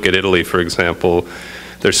 if you look at Italy, for example,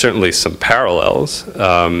 there's certainly some parallels,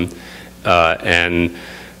 and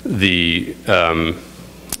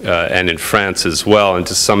in France as well, and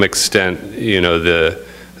to some extent,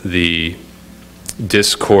 the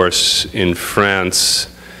discourse in France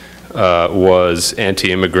was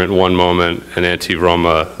anti-immigrant one moment and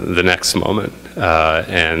anti-Roma the next moment,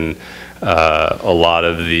 and a lot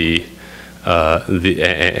of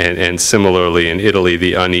and similarly in Italy,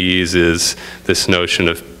 the unease is this notion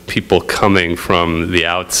of people coming from the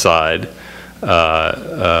outside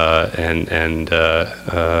and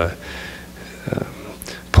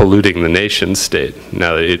polluting the nation state.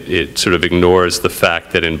 Now, it sort of ignores the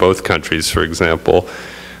fact that in both countries, for example,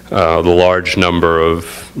 the large number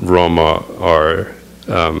of Roma are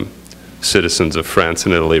citizens of France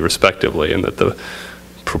and Italy, respectively, and that the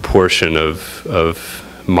proportion of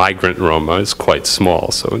migrant Roma is quite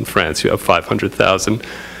small. So in France, you have 500,000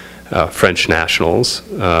 French nationals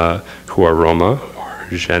who are Roma, or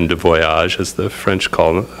gens de voyage, as the French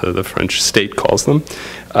state calls them.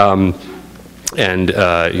 In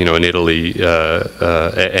Italy,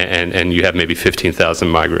 and you have maybe 15,000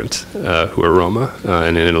 migrants who are Roma,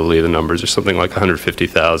 and in Italy the numbers are something like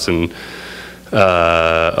 150,000,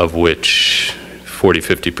 of which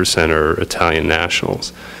 40–50% are Italian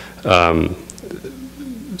nationals.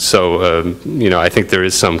 I think there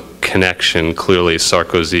is some connection. Clearly,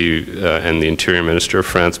 Sarkozy and the Interior Minister of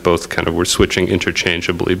France both kind of were switching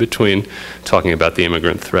interchangeably between talking about the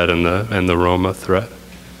immigrant threat and the Roma threat.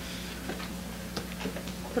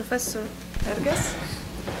 Professor Erges?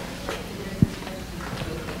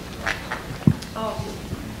 Oh,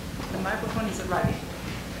 the microphone is arriving.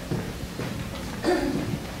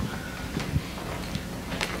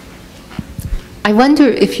 I wonder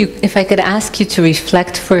if I could ask you to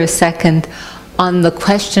reflect for a second on the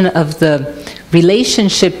question of the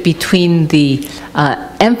relationship between the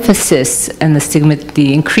emphasis and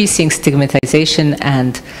the increasing stigmatization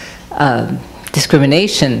and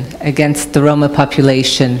discrimination against the Roma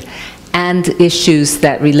population and issues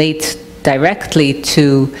that relate directly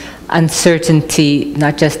to uncertainty,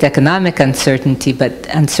 not just economic uncertainty, but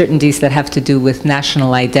uncertainties that have to do with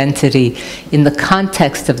national identity in the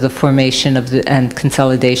context of the formation of and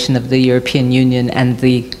consolidation of the European Union and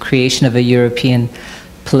the creation of a European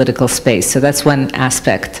political space. So that's one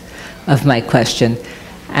aspect of my question.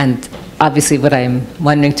 And obviously what I'm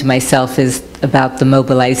wondering to myself is about the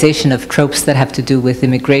mobilization of tropes that have to do with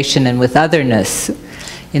immigration and with otherness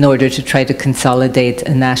in order to try to consolidate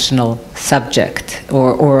a national subject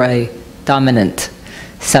or a dominant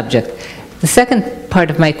subject. The second part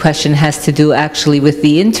of my question has to do actually with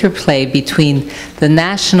the interplay between the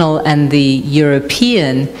national and the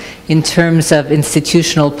European in terms of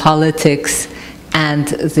institutional politics and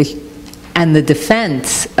the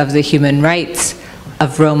defense of the human rights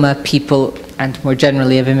of Roma people and more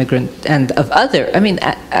generally of immigrant and of other. I mean,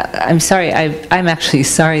 I'm sorry, I'm actually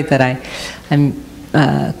sorry that I'm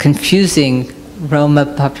confusing Roma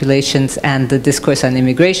populations and the discourse on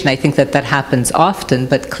immigration. I think that happens often,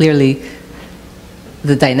 but clearly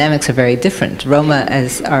the dynamics are very different. Roma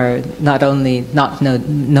are not only not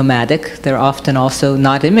nomadic, they're often also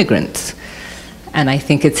not immigrants. And I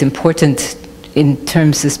think it's important in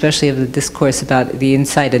terms especially of the discourse about the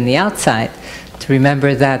inside and the outside to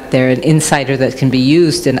remember that they're an insider that can be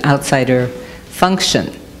used in outsider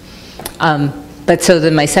function. But so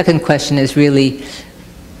then my second question is really,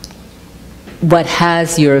 what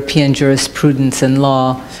has European jurisprudence and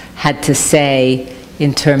law had to say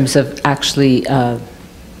in terms of actually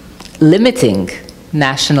limiting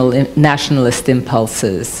nationalist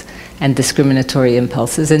impulses and discriminatory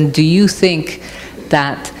impulses? And do you think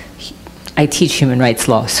that, I teach human rights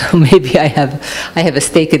law, so maybe I have a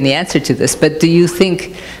stake in the answer to this, but do you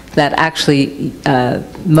think that actually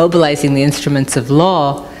mobilizing the instruments of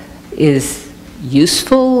law is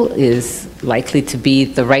useful, is likely to be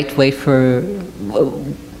the right way for,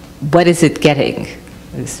 what is it getting,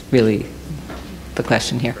 is really the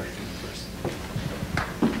question here.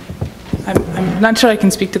 I'm not sure I can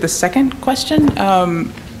speak to the second question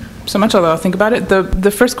so much, although I'll think about it.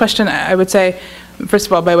 The first question, I would say, first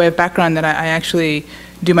of all, by way of background, that I actually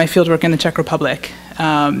do my fieldwork in the Czech Republic.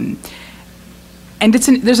 And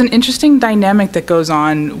there's an interesting dynamic that goes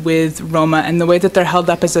on with Roma and the way that they're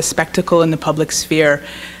held up as a spectacle in the public sphere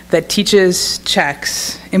that teaches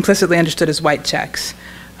Czechs, implicitly understood as white Czechs,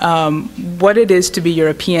 what it is to be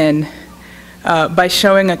European by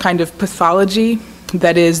showing a kind of pathology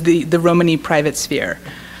that is the Romani private sphere.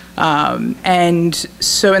 And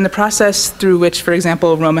so in the process through which, for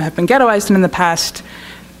example, Roma have been ghettoized, and in the past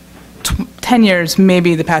 10 years,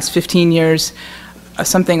 maybe the past 15 years,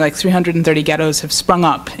 something like 330 ghettos have sprung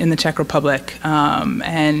up in the Czech Republic,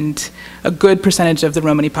 and a good percentage of the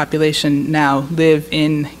Romani population now live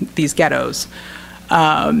in these ghettos.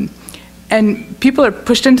 And people are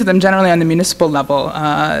pushed into them generally on the municipal level.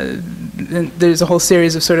 There's a whole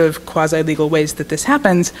series of sort of quasi-legal ways that this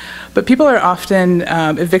happens, but people are often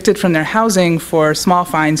evicted from their housing for small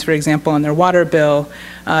fines, for example, on their water bill,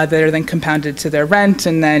 that are then compounded to their rent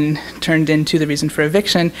and then turned into the reason for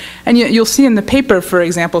eviction. And you'll see in the paper, for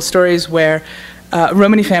example, stories where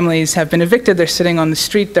Romani families have been evicted, they're sitting on the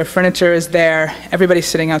street, their furniture is there, everybody's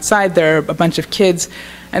sitting outside, there are a bunch of kids,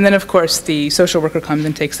 and then of course the social worker comes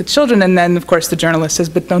and takes the children, and then of course the journalist says,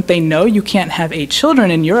 but don't they know you can't have 8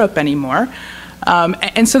 children in Europe anymore?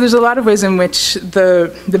 And so there's a lot of ways in which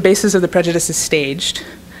the basis of the prejudice is staged.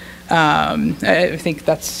 I think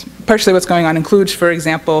that's partially what's going on in Cluj, for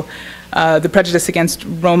example. The prejudice against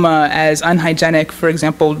Roma as unhygienic, for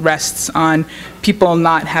example, rests on people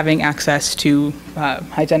not having access to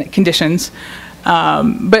hygienic conditions.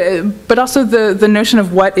 But also the notion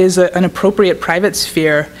of what is an appropriate private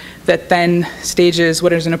sphere that then stages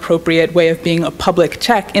what is an appropriate way of being a public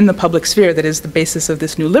Czech in the public sphere that is the basis of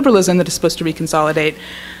this new liberalism that is supposed to reconsolidate.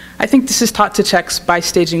 I think this is taught to Czechs by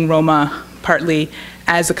staging Roma partly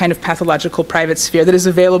as a kind of pathological private sphere that is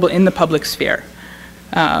available in the public sphere.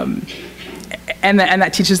 And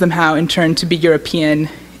that teaches them how, in turn, to be European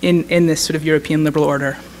in this sort of European liberal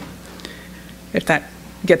order, if that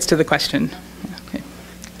gets to the question. Okay.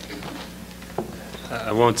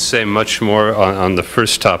 I won't say much more on the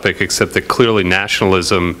first topic, except that clearly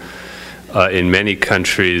nationalism in many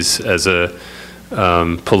countries as a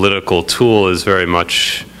political tool is very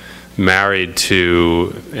much married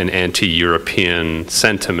to an anti-European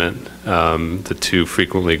sentiment. The two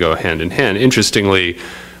frequently go hand in hand. Interestingly,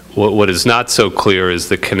 what is not so clear is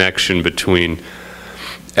the connection between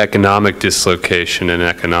economic dislocation and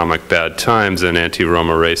economic bad times and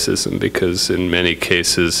anti-Roma racism, because in many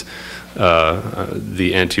cases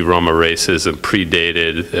the anti-Roma racism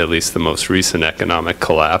predated at least the most recent economic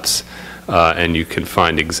collapse, and you can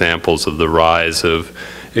find examples of the rise of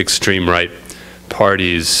extreme right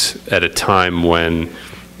parties at a time when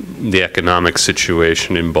the economic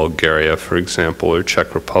situation in Bulgaria, for example, or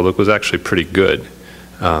Czech Republic was actually pretty good.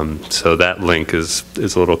 So that link is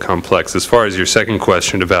a little complex. As far as your second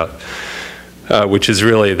question about, which is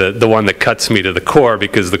really the one that cuts me to the core,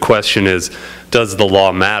 because the question is, does the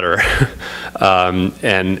law matter?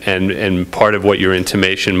 And part of what your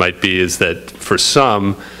intimation might be is that for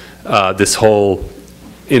some, this whole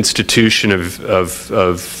institution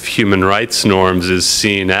of human rights norms is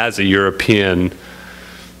seen as a European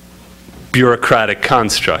bureaucratic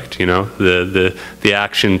construct. You know, the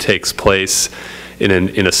action takes place in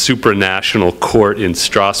a supranational court in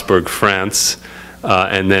Strasbourg, France,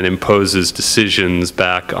 and then imposes decisions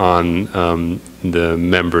back on the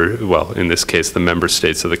member, well, in this case, the member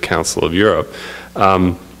states of the Council of Europe.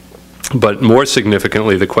 But more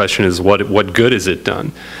significantly, the question is, what good has it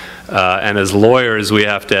done? And as lawyers, we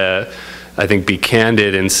have to, I think, be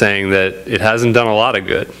candid in saying that it hasn't done a lot of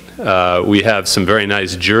good. We have some very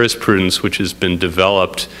nice jurisprudence which has been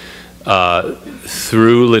developed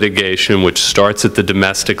through litigation, which starts at the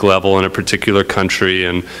domestic level in a particular country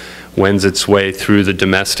and wends its way through the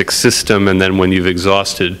domestic system, and then when you've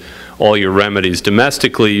exhausted all your remedies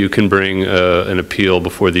domestically, you can bring an appeal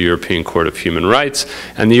before the European Court of Human Rights.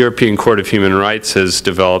 And the European Court of Human Rights has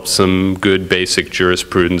developed some good basic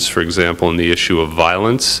jurisprudence, for example, in the issue of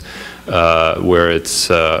violence, where it's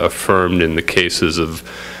affirmed in the cases of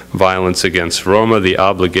violence against Roma the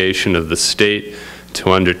obligation of the state to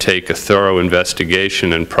undertake a thorough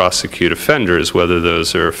investigation and prosecute offenders, whether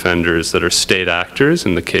those are offenders that are state actors,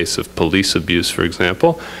 in the case of police abuse, for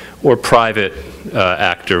example, or private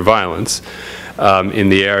actor violence. In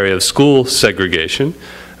the area of school segregation,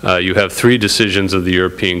 you have 3 decisions of the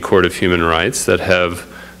European Court of Human Rights that have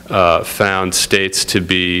found states to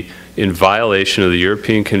be in violation of the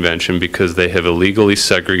European Convention because they have illegally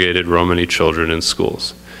segregated Romani children in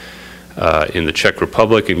schools. In the Czech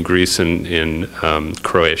Republic, in Greece, and in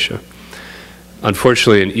Croatia.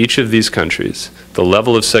 Unfortunately, in each of these countries, the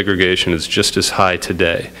level of segregation is just as high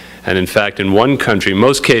today. And in fact, in one country,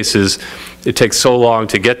 most cases, it takes so long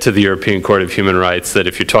to get to the European Court of Human Rights that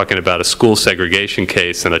if you're talking about a school segregation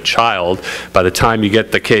case and a child, by the time you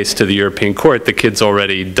get the case to the European Court, the kid's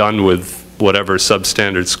already done with whatever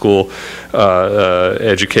substandard school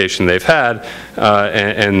education they've had,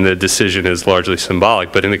 and the decision is largely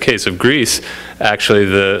symbolic. But in the case of Greece, actually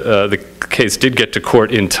the case did get to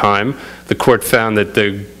court in time. The court found that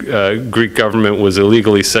the Greek government was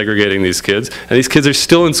illegally segregating these kids, and these kids are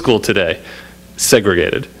still in school today,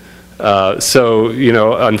 segregated. So, you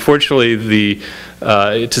know, unfortunately,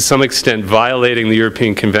 to some extent, violating the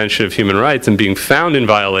European Convention of Human Rights and being found in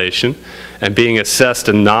violation and being assessed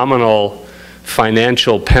a nominal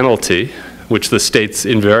financial penalty, which the states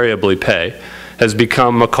invariably pay, has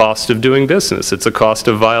become a cost of doing business. It's a cost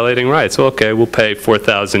of violating rights. Well, okay, we'll pay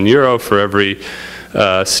 4,000 euro for every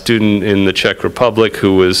student in the Czech Republic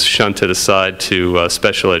who was shunted aside to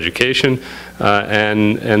special education,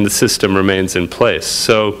 and the system remains in place.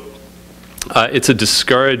 So it's a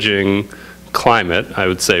discouraging climate, I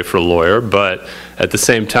would say, for a lawyer, but at the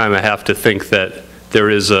same time I have to think that there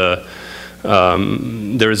is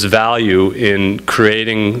value in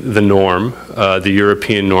creating the norm, the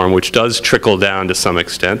European norm, which does trickle down to some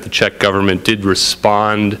extent. The Czech government did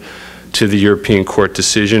respond to the European Court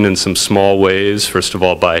decision in some small ways, first of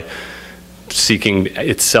all by seeking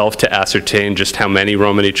itself to ascertain just how many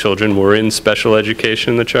Romani children were in special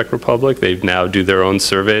education in the Czech Republic. They now do their own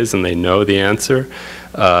surveys and they know the answer.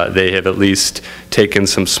 They have at least taken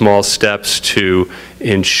some small steps to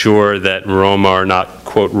ensure that Roma are not,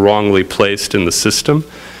 quote, wrongly placed in the system,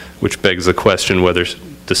 which begs the question whether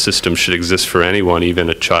the system should exist for anyone, even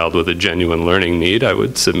a child with a genuine learning need. I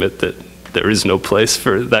would submit that there is no place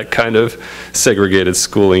for that kind of segregated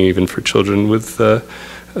schooling, even for children with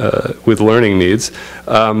learning needs.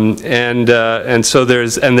 And so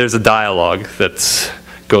there's a dialogue that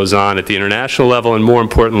goes on at the international level and, more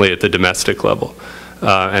importantly, at the domestic level.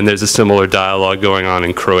 And there's a similar dialogue going on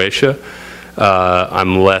in Croatia.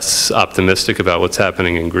 I'm less optimistic about what's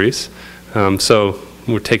happening in Greece. So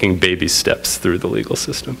we're taking baby steps through the legal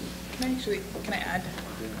system. Can I add?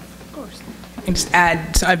 Of course. I can just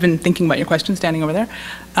add, so I've been thinking about your question standing over there.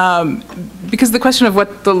 Because the question of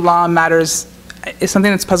what the law matters is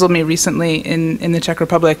something that's puzzled me recently in the Czech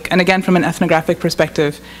Republic. And again, from an ethnographic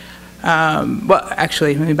perspective, well,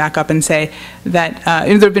 actually, let me back up and say that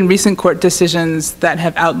there have been recent court decisions that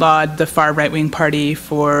have outlawed the far right-wing party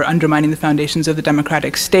for undermining the foundations of the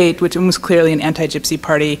democratic state, which was clearly an anti-Gypsy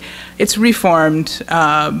party. It's reformed,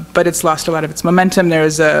 but it's lost a lot of its momentum. There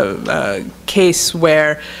was a case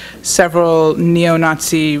where several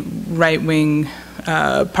neo-Nazi right-wing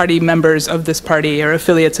party members of this party or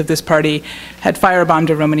affiliates of this party had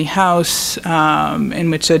firebombed a Romani house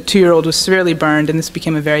in which a 2-year-old was severely burned, and this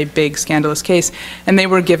became a very big scandalous case. And they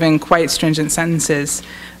were given quite stringent sentences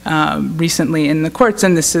recently in the courts,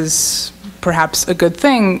 and this is perhaps a good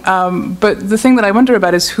thing. But the thing that I wonder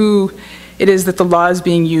about is who it is that the law is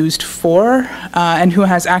being used for and who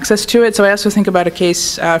has access to it. So I also think about a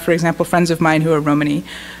case, for example, friends of mine who are Romani,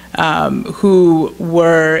 who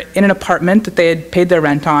were in an apartment that they had paid their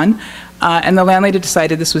rent on, and the landlady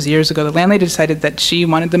decided, this was years ago, the landlady decided that she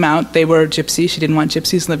wanted them out. They were Gypsies. She didn't want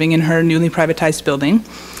Gypsies living in her newly privatized building.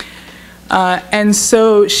 And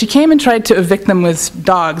so she came and tried to evict them with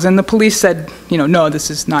dogs, and the police said, you know, no, this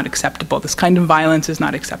is not acceptable. This kind of violence is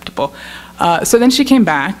not acceptable. So then she came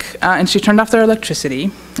back, and she turned off their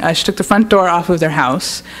electricity. She took the front door off of their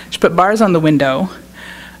house. She put bars on the window.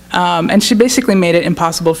 And she basically made it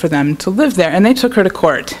impossible for them to live there, and they took her to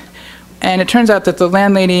court. And it turns out that the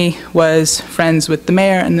landlady was friends with the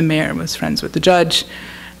mayor, and the mayor was friends with the judge.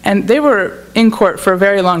 And they were in court for a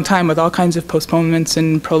very long time with all kinds of postponements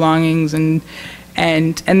and prolongings, and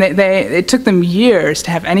it took them years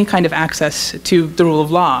to have any kind of access to the rule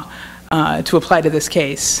of law to apply to this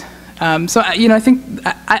case. So, you know, I think,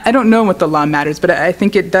 I don't know what the law matters, but I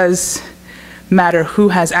think it does matter who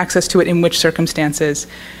has access to it in which circumstances.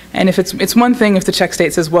 And if it's one thing if the Czech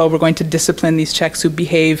state says, well, we're going to discipline these Czechs who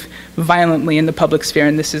behave violently in the public sphere,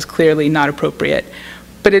 and this is clearly not appropriate.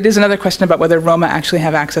 But it is another question about whether Roma actually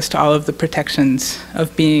have access to all of the protections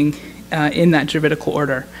of being in that juridical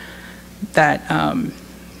order that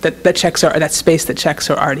that Czechs are, that space that Czechs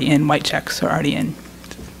are already in, white Czechs are already in.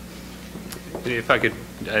 If I could,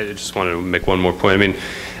 I just want to make one more point. I mean,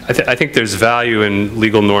 I think there's value in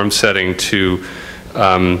legal norm setting to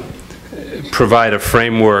provide a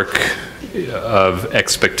framework of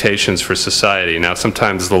expectations for society. Now,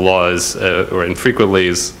 sometimes the law is, or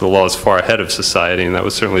infrequently the law is far ahead of society, and that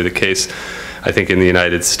was certainly the case, I think, in the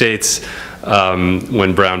United States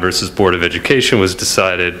when Brown versus Board of Education was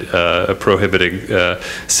decided, prohibiting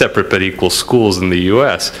separate but equal schools in the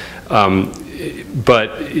U.S.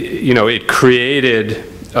 But, you know, it created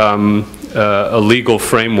a legal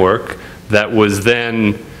framework that was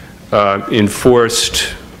then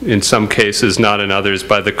enforced in some cases, not in others,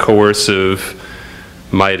 by the coercive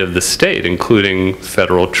might of the state, including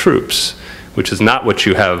federal troops, which is not what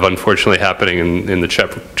you have, unfortunately, happening in the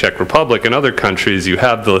Czech Republic and other countries. You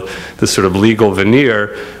have the sort of legal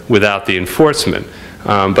veneer without the enforcement.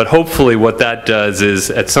 But hopefully what that does is,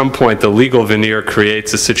 at some point, the legal veneer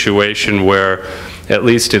creates a situation where, at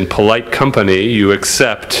least in polite company, you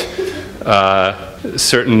accept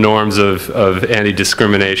certain norms of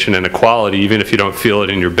anti-discrimination and equality, even if you don't feel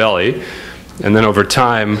it in your belly. And then over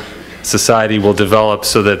time, society will develop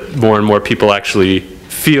so that more and more people actually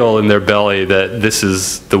feel in their belly that this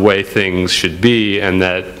is the way things should be and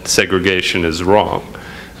that segregation is wrong.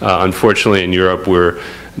 Unfortunately, in Europe, we're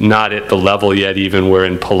not at the level yet, even where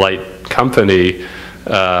in polite company,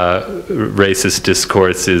 racist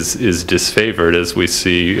discourse is disfavored, as we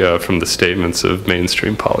see from the statements of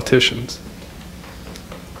mainstream politicians.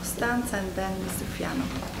 And then Mr. Fiano.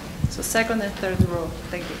 So second and third row.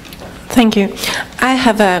 Thank you. Thank you. I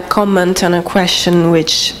have a comment and a question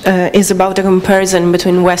which is about the comparison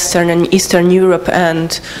between Western and Eastern Europe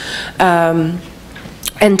and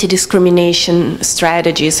anti-discrimination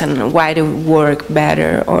strategies and why they work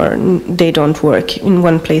better or they don't work in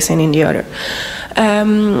one place and in the other.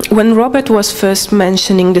 When Robert was first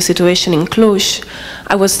mentioning the situation in Cluj,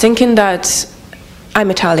 I was thinking that I'm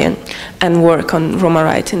Italian and work on Roma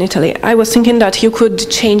rights in Italy. I was thinking that you could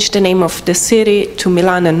change the name of the city to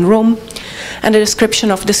Milan and Rome, and the description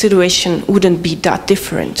of the situation wouldn't be that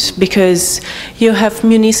different, because you have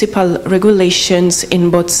municipal regulations in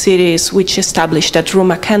both cities which establish that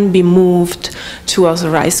Roma can be moved to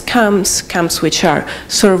authorized camps which are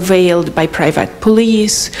surveilled by private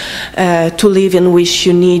police, to live in which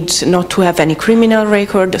you need not to have any criminal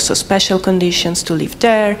record, so special conditions to live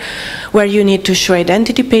there, where you need to show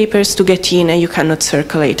identity papers to get in and you cannot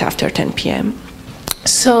circulate after 10 p.m.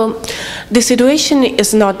 So the situation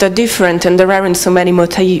is not that different, and there aren't so many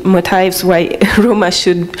motives why Roma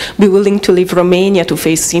should be willing to leave Romania to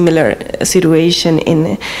face similar situation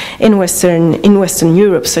in Western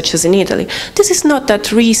Europe, such as in Italy. This is not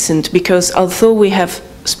that recent, because although we have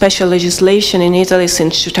special legislation in Italy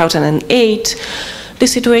since 2008, the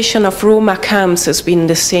situation of Roma camps has been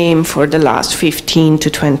the same for the last 15 to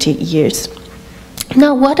 20 years.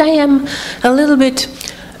 Now, what I am a little bit,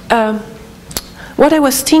 what I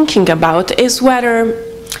was thinking about is whether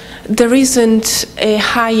there isn't a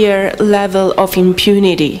higher level of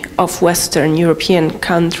impunity of Western European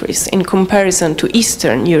countries in comparison to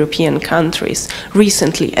Eastern European countries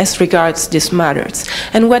recently as regards these matters,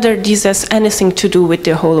 and whether this has anything to do with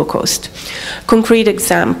the Holocaust. Concrete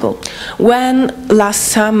example, when last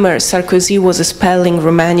summer Sarkozy was expelling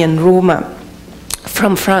Romanian Roma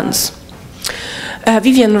from France,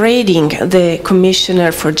 Viviane Reding, the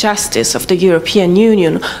Commissioner for Justice of the European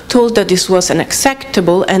Union, told that this was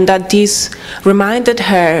unacceptable and that this reminded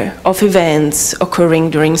her of events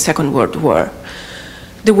occurring during the Second World War.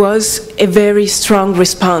 There was a very strong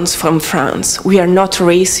response from France. We are not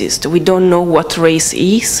racist. We don't know what race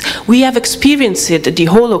is. We have experienced the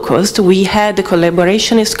Holocaust. We had a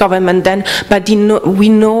collaborationist government then, but we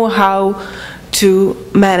know how to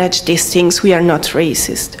manage these things. We are not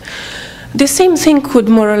racist. The same thing could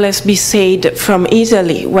more or less be said from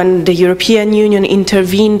Italy. When the European Union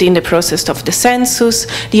intervened in the process of the census,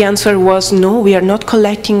 the answer was no, we are not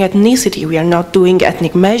collecting ethnicity, we are not doing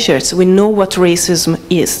ethnic measures, we know what racism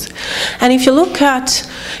is. And if you look at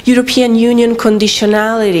European Union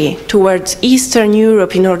conditionality towards Eastern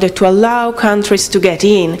Europe in order to allow countries to get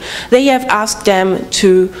in, they have asked them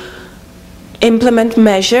to implement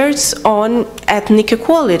measures on ethnic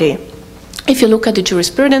equality. If you look at the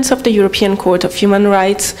jurisprudence of the European Court of Human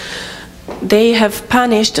Rights, they have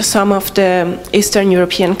punished some of the Eastern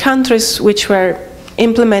European countries which were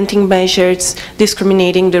implementing measures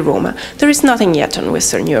discriminating the Roma. There is nothing yet on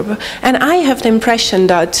Western Europe. And I have the impression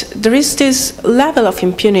that there is this level of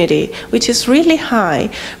impunity which is really high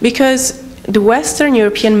because the Western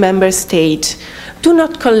European member states do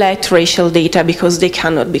not collect racial data because they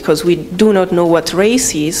cannot, because we do not know what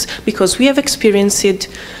race is, because we have experienced it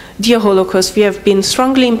the Holocaust, we have been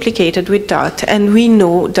strongly implicated with that, and we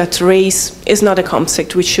know that race is not a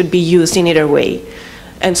concept which should be used in either way.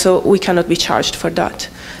 And so we cannot be charged for that.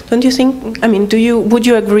 Don't you think, I mean, would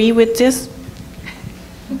you agree with this?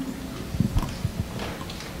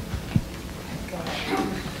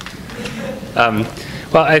 Well,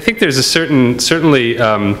 I think there's a certainly,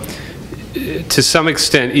 to some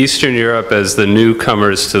extent, Eastern Europe as the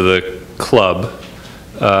newcomers to the club,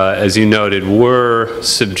 as you noted, were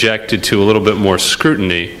subjected to a little bit more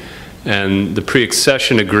scrutiny, and the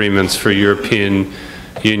pre-accession agreements for European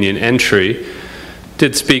Union entry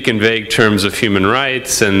did speak in vague terms of human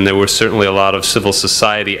rights, and there was certainly a lot of civil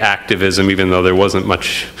society activism, even though there wasn't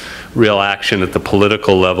much real action at the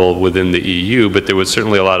political level within the EU, but there was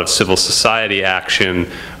certainly a lot of civil society action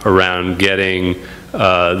around getting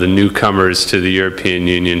the newcomers to the European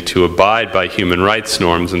Union to abide by human rights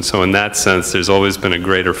norms. And so in that sense, there's always been a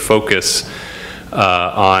greater focus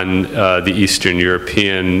on the Eastern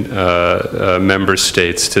European member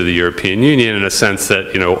states to the European Union, in a sense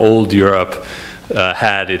that, you know, old Europe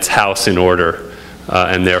had its house in order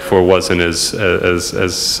and therefore wasn't as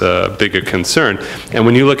big a concern. And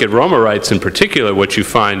when you look at Roma rights in particular, what you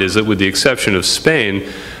find is that with the exception of Spain,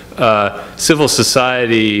 civil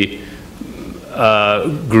society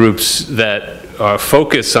groups that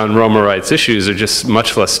focus on Roma rights issues are just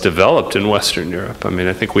much less developed in Western Europe. I mean,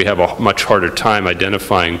 I think we have a much harder time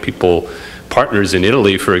identifying people, partners in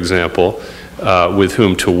Italy, for example, with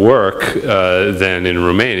whom to work than in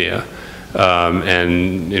Romania.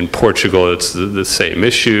 And in Portugal, it's the same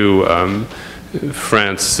issue.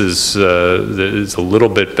 France is a little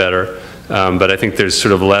bit better, but I think there's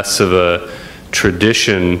sort of less of a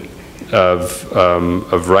tradition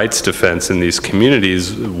of rights defense in these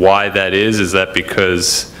communities. Why that is that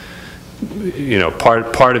because, you know,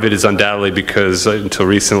 part of it is undoubtedly because until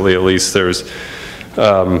recently at least there's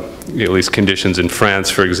at least conditions in France,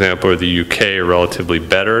 for example, or the UK are relatively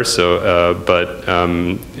better. So,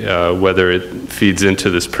 whether it feeds into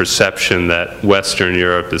this perception that Western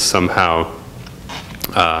Europe is somehow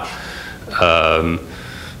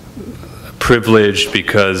privileged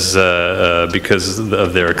because of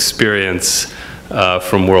their experience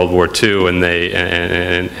from World War II, and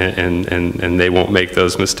they won't make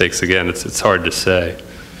those mistakes again. It's hard to say.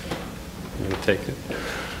 I'm going to take it.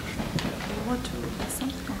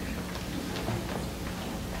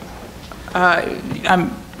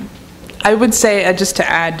 I would say, just to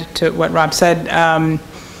add to what Rob said,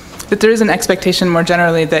 that there is an expectation more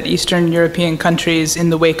generally that Eastern European countries in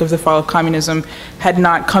the wake of the fall of communism had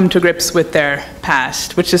not come to grips with their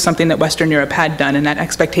past, which is something that Western Europe had done, and that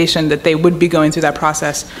expectation that they would be going through that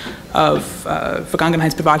process of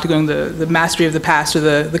Vergangenheitsbewältigung, the mastery of the past, or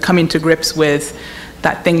the coming to grips with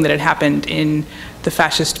that thing that had happened in the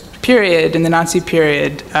fascist period, in the Nazi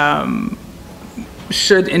period,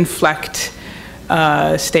 should inflect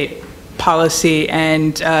state policy,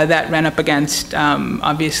 and that ran up against,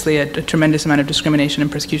 obviously, a tremendous amount of discrimination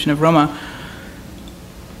and persecution of Roma.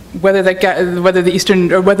 Whether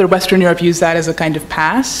whether Western Europe used that as a kind of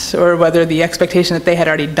pass, or whether the expectation that they had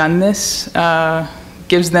already done this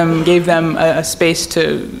gave them a space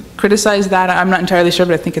to criticize that, I'm not entirely sure,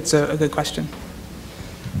 but I think it's a good question.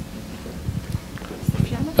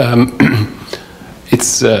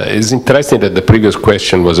 It's interesting that the previous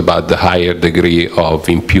question was about the higher degree of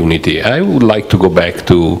impunity. I would like to go back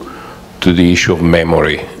to the issue of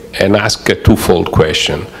memory and ask a twofold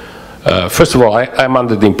question. First of all, I'm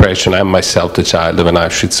under the impression, I'm myself the child of an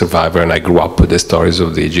Auschwitz survivor, and I grew up with the stories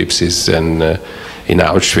of the Gypsies and in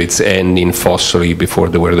Auschwitz and in Fossoli before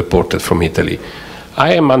they were deported from Italy.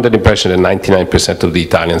 I am under the impression that 99% of the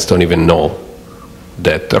Italians don't even know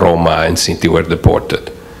that Roma and Sinti were deported.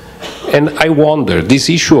 And I wonder, this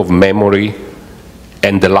issue of memory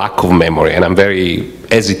and the lack of memory, and I'm very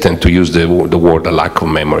hesitant to use the word the lack of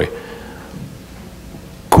memory,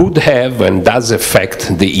 could have and does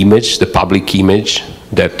affect the image, the public image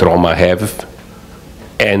that Roma have.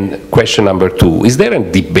 And question number two, is there a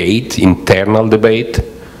debate, internal debate?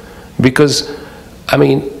 Because, I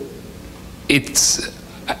mean,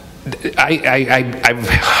 I've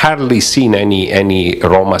hardly seen any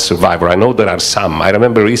Roma survivor. I know there are some. I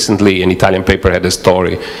remember recently an Italian paper had a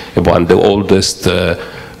story about the oldest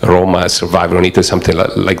Roma survivor in Italy, something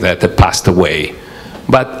like that passed away.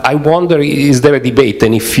 But I wonder, is there a debate?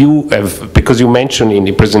 And if you have, because you mentioned in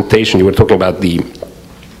the presentation, you were talking about the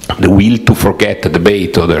will to forget, the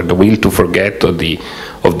debate, or the will to forget, or the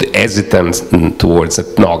hesitance towards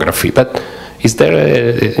ethnography. But is there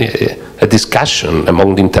a discussion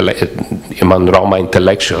among Roma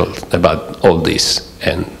intellectuals about all this?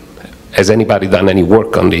 And has anybody done any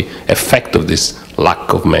work on the effect of this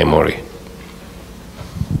lack of memory?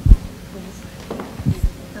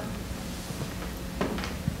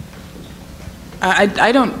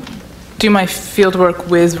 I don't do my fieldwork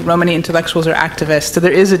with Romani intellectuals or activists, so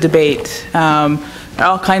there is a debate. There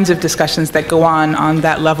are all kinds of discussions that go on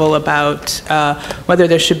that level about whether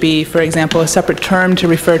there should be, for example, a separate term to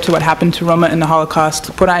refer to what happened to Roma in the Holocaust,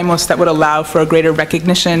 poraimos, that would allow for a greater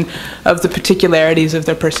recognition of the particularities of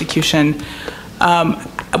their persecution.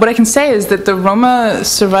 What I can say is that the Roma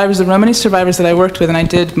survivors, the Romani survivors that I worked with, and I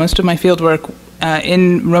did most of my fieldwork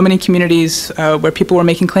in Romani communities where people were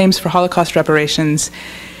making claims for Holocaust reparations,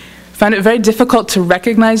 found it very difficult to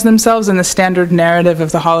recognize themselves in the standard narrative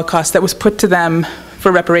of the Holocaust that was put to them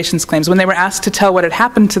for reparations claims. When they were asked to tell what had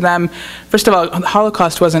happened to them, first of all,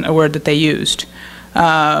 Holocaust wasn't a word that they used.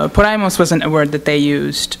 Poraimos wasn't a word that they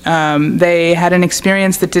used. They had an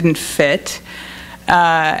experience that didn't fit,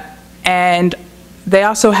 and they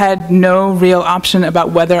also had no real option about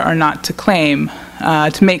whether or not to claim,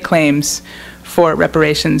 to make claims for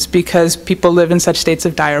reparations, because people live in such states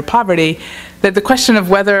of dire poverty that the question of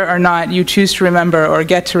whether or not you choose to remember or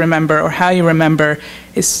get to remember or how you remember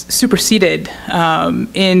is superseded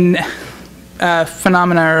in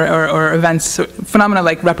phenomena or events, phenomena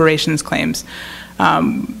like reparations claims.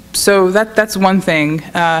 So that's one thing.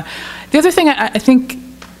 The other thing I think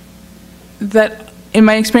that in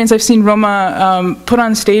my experience I've seen Roma put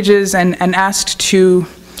on stages and asked to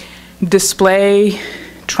display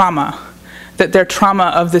trauma, that their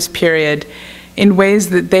trauma of this period, in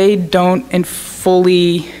ways that they don't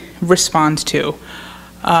fully respond to.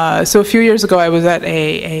 So a few years ago I was at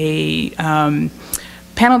a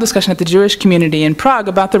panel discussion at the Jewish community in Prague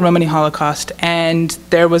about the Romani Holocaust, and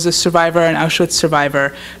there was a survivor, an Auschwitz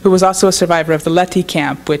survivor, who was also a survivor of the Lety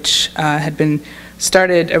camp, which had been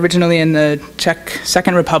started originally in the Czech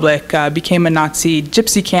Second Republic, became a Nazi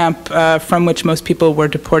gypsy camp from which most people were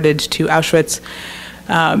deported to Auschwitz.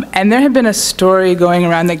 And there had been a story going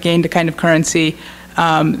around that gained a kind of currency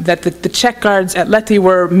that the Czech guards at Lety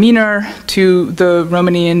were meaner to the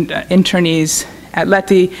Romani internees at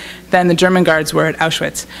Lety than the German guards were at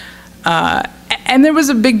Auschwitz. And there was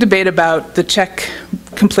a big debate about the Czech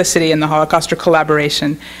complicity in the Holocaust or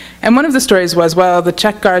collaboration. And one of the stories was, well, the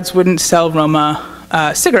Czech guards wouldn't sell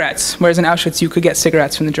Roma cigarettes, whereas in Auschwitz you could get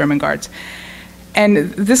cigarettes from the German guards.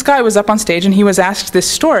 And this guy was up on stage and he was asked this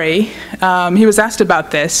story, he was asked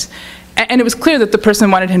about this, And it was clear that the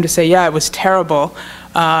person wanted him to say, yeah, it was terrible.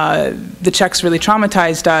 The Czechs really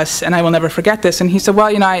traumatized us, and I will never forget this. And he said,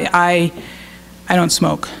 well, you know, I don't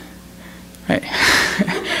smoke. Right?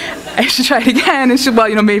 I should try it again. And she said, well,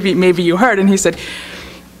 you know, maybe you heard. And he said,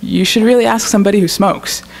 you should really ask somebody who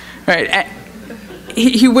smokes. Right? And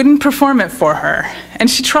he wouldn't perform it for her. And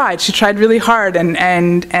she tried. She tried really hard.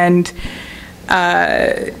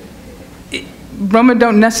 Roma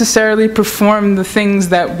don't necessarily perform the things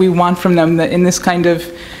that we want from them in this kind of,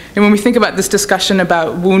 and when we think about this discussion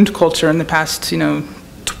about wound culture in the past, you know,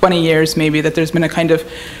 20 years maybe, that there's been a kind of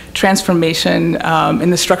transformation in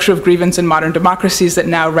the structure of grievance in modern democracies that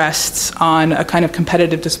now rests on a kind of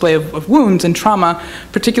competitive display of wounds and trauma,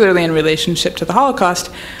 particularly in relationship to the Holocaust.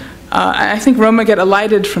 I think Roma get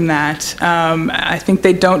elided from that. I think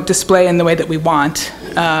they don't display in the way that we want.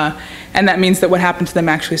 And that means that what happened to them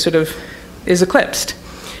actually sort of is eclipsed.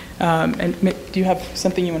 And do you have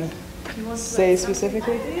something you want to say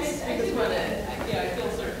specifically?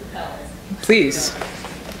 Please.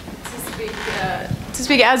 To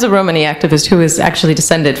speak as a Romani activist who is actually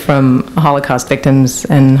descended from Holocaust victims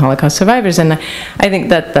and Holocaust survivors, and I think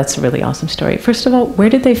that's a really awesome story. First of all, where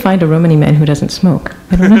did they find a Romani man who doesn't smoke?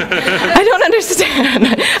 I don't know. I don't understand.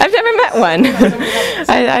 I've never met one.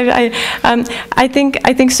 I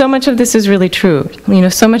think so much of this is really true. You know,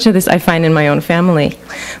 so much of this I find in my own family.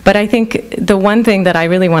 But I think the one thing that I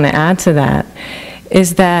really want to add to that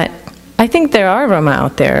is that I think there are Roma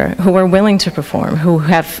out there who are willing to perform, who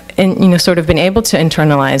have, you know, sort of been able to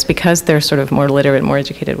internalize, because they're sort of more literate, more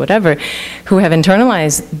educated, whatever, who have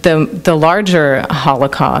internalized the larger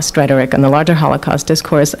Holocaust rhetoric and the larger Holocaust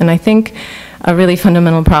discourse. And I think a really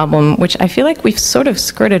fundamental problem, which I feel like we've sort of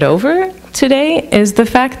skirted over today, is the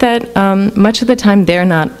fact that much of the time they're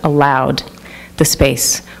not allowed the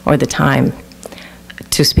space or the time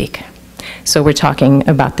to speak. So we're talking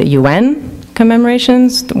about the UN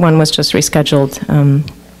commemorations. One was just rescheduled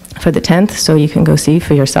for the 10th, so you can go see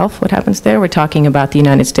for yourself what happens there. We're talking about the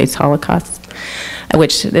United States Holocaust,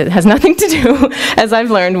 which has nothing to do, as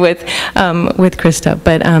I've learned, with Krista.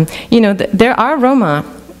 But you know, there are Roma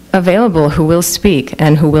available who will speak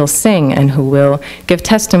and who will sing and who will give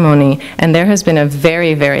testimony, and there has been a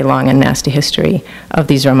very, very long and nasty history of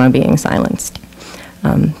these Roma being silenced.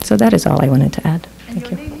 So that is all I wanted to add.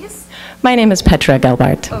 Thank you. My name is Petra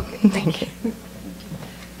Gelbart. Okay. Thank you.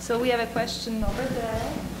 So we have a question over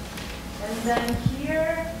there, and then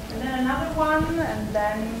here, and then another one, and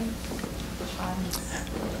then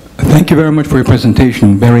Thank you very much for your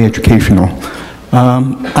presentation, very educational.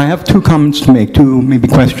 I have two comments to make, two maybe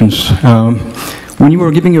questions. When you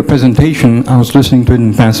were giving your presentation, I was listening to it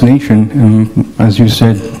in fascination. As you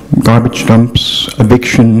said, garbage dumps,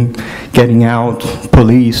 eviction, getting out,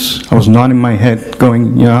 police. I was nodding my head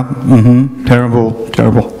going, yeah, terrible,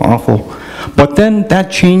 terrible, awful. But then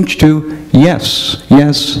that changed to yes,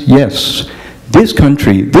 yes, yes. This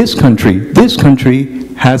country, this country, this country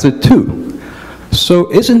has it too.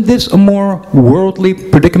 So isn't this a more worldly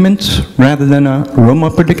predicament rather than a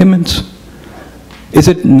Roma predicament? Is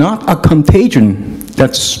it not a contagion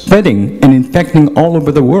that's spreading and infecting all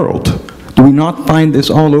over the world? Do we not find this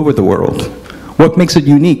all over the world? What makes it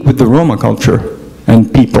unique with the Roma culture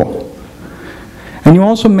and people? And you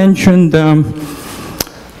also mentioned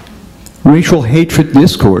racial hatred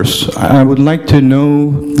discourse. I would like to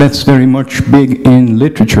know, that's very much big in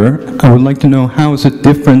literature, I would like to know how is it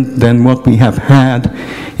different than what we have had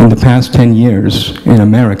in the past 10 years in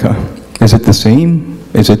America? Is it the same?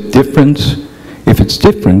 Is it different? If it's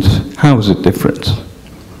different, how is it different?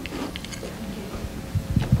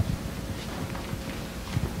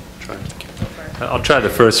 I'll try the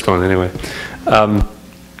first one anyway.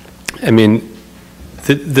 I mean,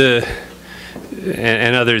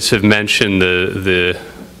 and others have mentioned the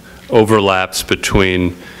overlaps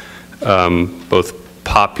between both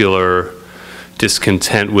popular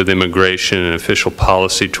discontent with immigration and official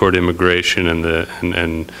policy toward immigration,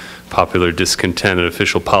 and popular discontent and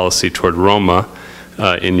official policy toward Roma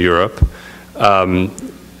in Europe.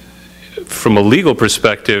 From a legal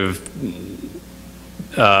perspective,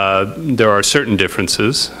 there are certain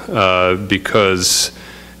differences because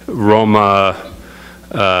Roma,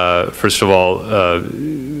 first of all,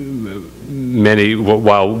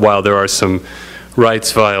 while there are some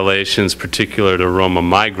rights violations particular to Roma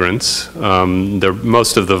migrants,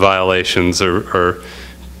 most of the violations are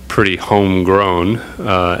pretty homegrown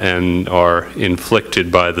and are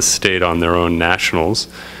inflicted by the state on their own nationals.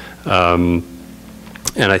 And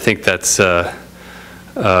I think that's, from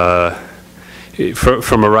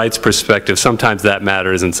a rights perspective, sometimes that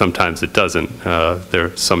matters and sometimes it doesn't. There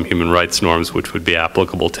are some human rights norms which would be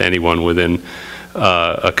applicable to anyone within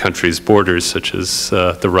a country's borders, such as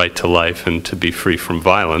the right to life and to be free from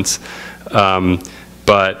violence.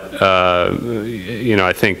 But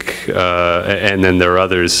I think, and then there are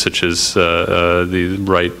others such as the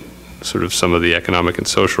right, sort of some of the economic and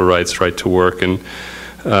social rights, right to work and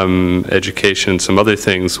education, some other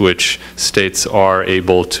things which states are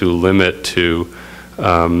able to limit to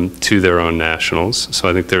their own nationals. So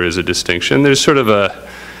I think there is a distinction. There's sort of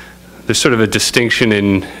a distinction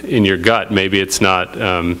in your gut. Maybe it's not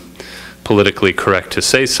politically correct to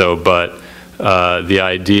say so, but the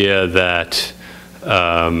idea that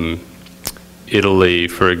Italy,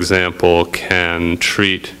 for example, can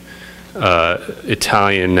treat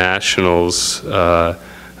Italian nationals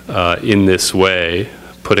in this way,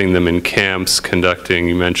 putting them in camps, conducting,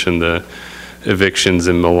 you mentioned the evictions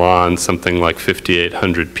in Milan, something like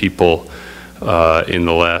 5,800 people in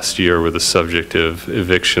the last year were the subject of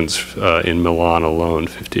evictions in Milan alone,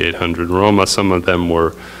 5,800. Roma, some of them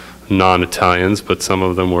were non-Italians, but some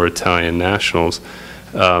of them were Italian nationals.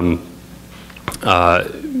 And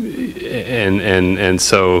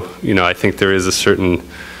so, I think there is a certain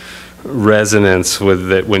resonance with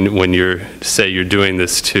that when you're doing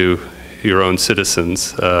this to your own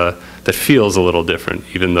citizens that feels a little different,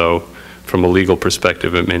 even though from a legal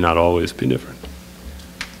perspective it may not always be different.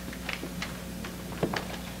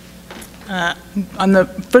 On the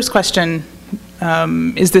first question,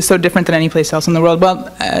 is this so different than any place else in the world?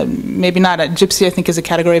 Well, maybe not. Gypsy, I think, is a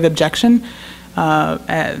category of objection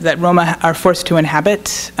that Roma are forced to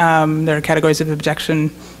inhabit. There are categories of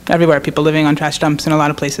objection everywhere, people living on trash dumps in a lot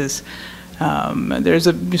of places. There's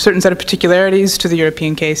a certain set of particularities to the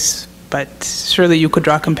European case, but surely you could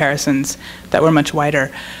draw comparisons that were much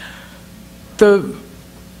wider. The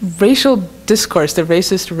racial discourse, the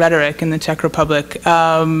racist rhetoric in the Czech Republic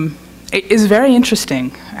is very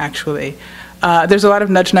interesting, actually. There's a lot of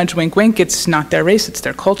nudge, nudge, wink, wink. It's not their race, it's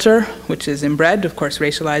their culture, which is inbred, of course,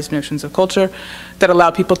 racialized notions of culture that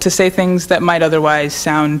allow people to say things that might otherwise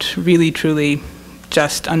sound really, truly,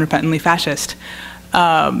 just unrepentantly fascist.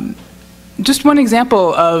 Just one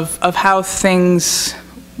example of how things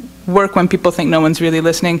work when people think no one's really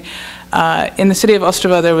listening. In the city of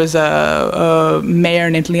Ostrava, there was a mayor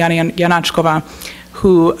named Liana Janachkova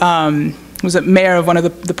who was a mayor of one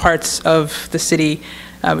of the parts of the city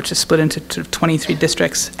which is split into 23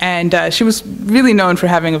 districts. And she was really known for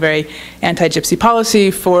having a very anti-Gypsy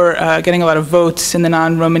policy, for getting a lot of votes in the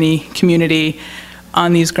non-Romani community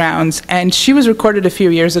on these grounds. And she was recorded a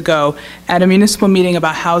few years ago at a municipal meeting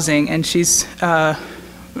about housing, and she's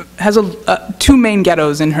has two main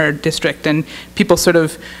ghettos in her district, and people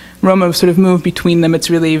Roma sort of move between them. It's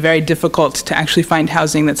really very difficult to actually find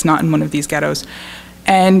housing that's not in one of these ghettos.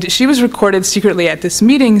 And she was recorded secretly at this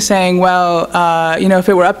meeting saying, well, if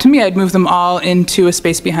it were up to me, I'd move them all into a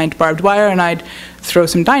space behind barbed wire and I'd throw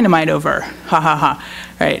some dynamite over, ha ha ha,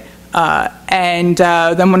 right? And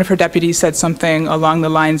then one of her deputies said something along the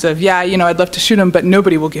lines of, yeah, I'd love to shoot him, but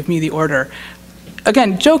nobody will give me the order.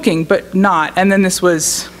 Again, joking, but not. And then this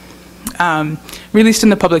was released in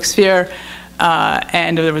the public sphere.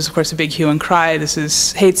 And there was, of course, a big hue and cry. This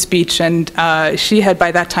is hate speech. And she had,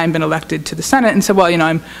 by that time, been elected to the Senate and said, well,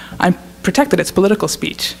 I'm protected. It's political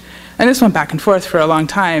speech. And this went back and forth for a long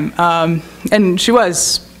time. And she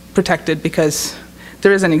was protected because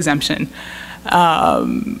there is an exemption.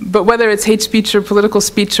 But whether it's hate speech or political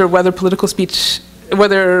speech, or whether political speech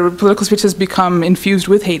has become infused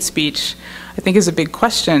with hate speech, I think is a big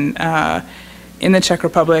question in the Czech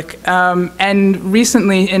Republic. And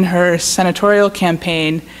recently in her senatorial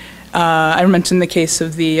campaign, I mentioned the case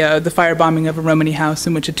of the firebombing of a Romani house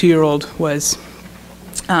in which a 2-year-old was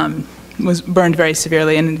burned very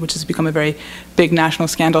severely, and which has become a very big national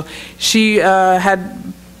scandal. She had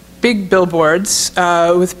big billboards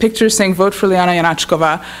with pictures saying, vote for Liana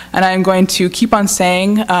Janachkova, and I am going to keep on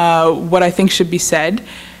saying what I think should be said.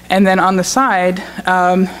 And then on the side,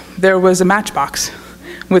 there was a matchbox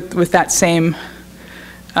with that same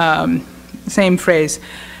phrase.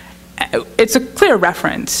 It's a clear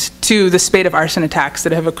reference to the spate of arson attacks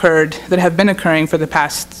that have been occurring for the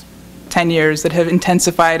past 10 years, that have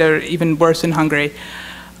intensified or even worse in Hungary.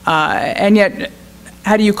 And yet,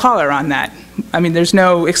 how do you call her on that? I mean, there's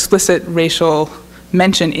no explicit racial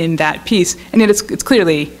mention in that piece, and yet it's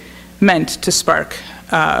clearly meant to spark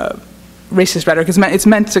racist rhetoric. It's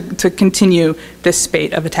meant to continue this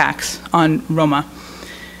spate of attacks on Roma.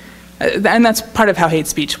 And that's part of how hate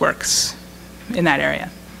speech works in that area.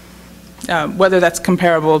 Whether that's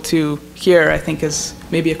comparable to here, I think, is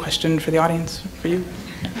maybe a question for the audience, for you.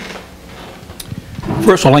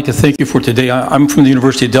 First, I'd like to thank you for today. I'm from the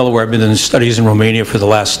University of Delaware. I've been in studies in Romania for the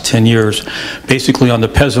last 10 years, basically on the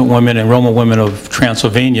peasant women and Roma women of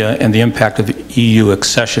Transylvania and the impact of EU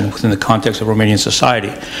accession within the context of Romanian society.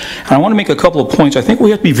 And I want to make a couple of points. I think we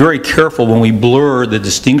have to be very careful when we blur the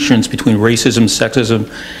distinctions between racism,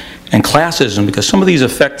 sexism, and classism, because some of these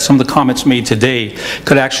effects, some of the comments made today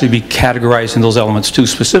could actually be categorized in those elements too,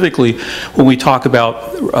 specifically when we talk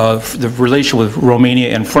about the relation with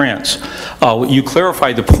Romania and France. You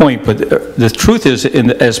clarified the point, but the truth is,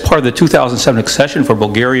 as part of the 2007 accession for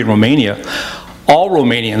Bulgaria and Romania, all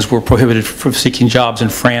Romanians were prohibited from seeking jobs in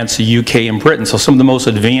France, the UK, and Britain. So some of the most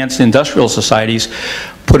advanced industrial societies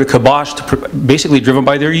put a kibosh to basically driven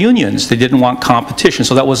by their unions. They didn't want competition.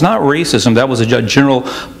 So that was not racism. That was a general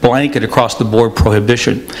blanket across the board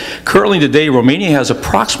prohibition. Currently today, Romania has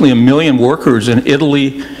approximately 1 million workers in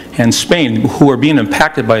Italy and Spain who are being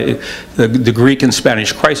impacted by the Greek and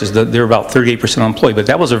Spanish crisis. They're about 38% unemployed, but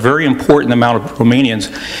that was a very important amount of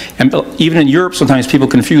Romanians. And even in Europe, sometimes people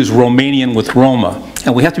confuse Romanian with Roma.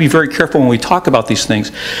 And we have to be very careful when we talk about these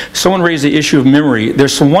things. Someone raised the issue of memory.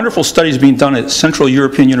 There's some wonderful studies being done at Central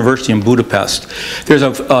European University in Budapest. There's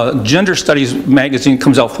a gender studies magazine that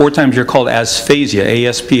comes out 4 times a year called Asphasia,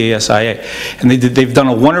 A-S-P-A-S-I-A. And they've done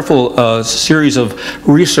a wonderful series of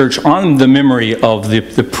research on the memory of the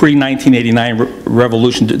pre-1989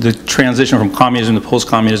 revolution, the transition from communism to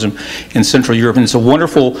post-communism in Central Europe. And it's a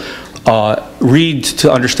wonderful read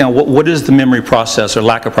to understand what is the memory process or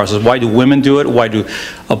lack of process. Why do women do it? Why do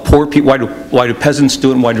poor people? Why do peasants do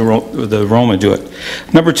it? And why do the Roma do it?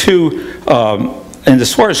 Number 2. And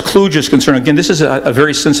as far as kludge is concerned, again, this is a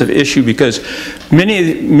very sensitive issue because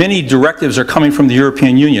many directives are coming from the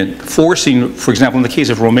European Union, forcing, for example, in the case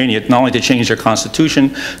of Romania, not only to change their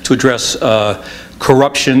constitution to address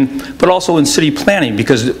corruption, but also in city planning,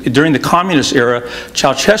 because during the communist era,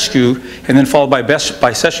 Ceausescu, and then followed by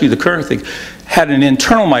Băsescu, the current thing, had an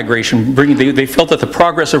internal migration. They felt that the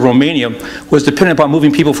progress of Romania was dependent upon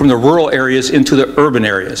moving people from the rural areas into the urban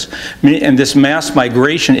areas. And this mass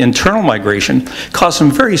migration, internal migration, caused some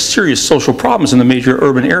very serious social problems in the major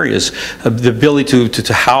urban areas. The ability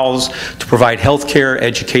to house, to provide health care,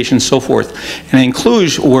 education, so forth. And in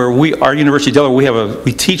Cluj, where our University of Delaware,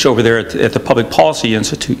 we teach over there at the Public Policy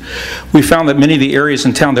Institute, we found that many of the areas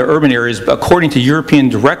in town, the urban areas, according to European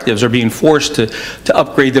directives, are being forced to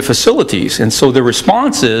upgrade the facilities. And so the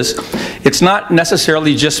response is, it's not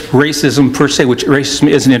necessarily just racism per se, which racism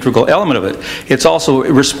is an integral element of it. It's also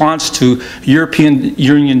a response to European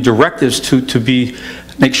Union directives to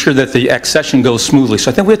make sure that the accession goes smoothly.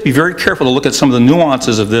 So I think we have to be very careful to look at some of the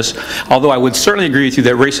nuances of this, although I would certainly agree with you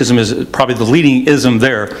that racism is probably the leading ism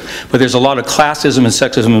there, but there's a lot of classism and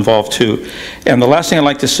sexism involved too. And the last thing I'd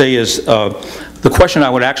like to say is, the question I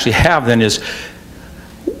would actually have then is,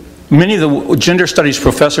 many of the gender studies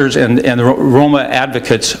professors and the Roma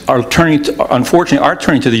advocates are unfortunately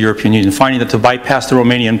turning to the European Union, finding that to bypass the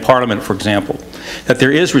Romanian parliament, for example, that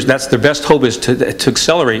that's their best hope is to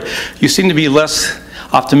accelerate. You seem to be less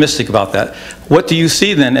optimistic about that. What do you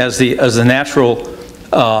see then as the natural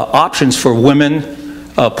options for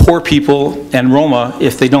women, poor people, and Roma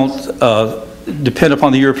if they don't depend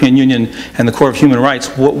upon the European Union and the Court of Human Rights?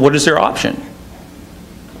 What is their option?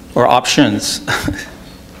 Or options?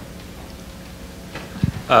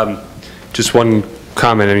 Just one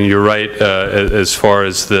comment. I mean, you're right as far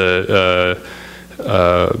as the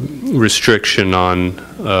restriction on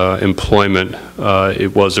employment.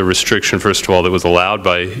 It was a restriction, first of all, that was allowed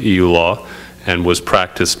by EU law and was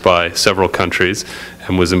practiced by several countries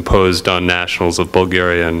and was imposed on nationals of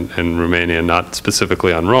Bulgaria and Romania, not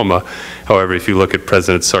specifically on Roma. However, if you look at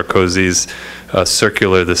President Sarkozy's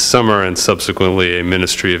circular this summer and subsequently a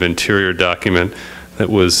Ministry of Interior document that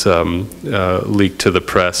was leaked to the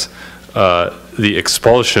press, the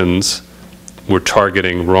expulsions were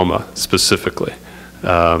targeting Roma specifically,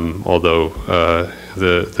 although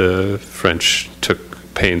the French took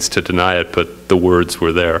pains to deny it, but the words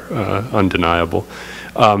were there, undeniable.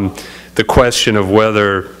 The question of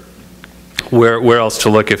where else to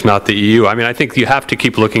look if not the EU, I mean, I think you have to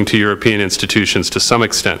keep looking to European institutions to some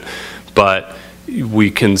extent, but I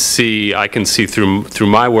can see through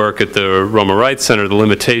my work at the Roma Rights Center the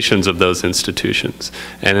limitations of those institutions.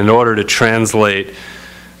 And in order to translate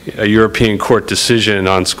a European court decision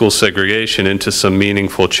on school segregation into some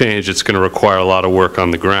meaningful change, it's going to require a lot of work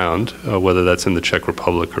on the ground, whether that's in the Czech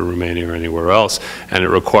Republic or Romania or anywhere else. And it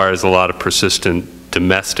requires a lot of persistent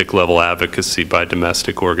domestic level advocacy by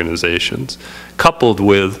domestic organizations, coupled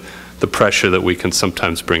with the pressure that we can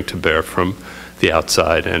sometimes bring to bear from the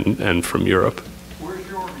outside and from Europe. Where's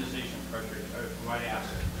your organization, Frederick? I might ask.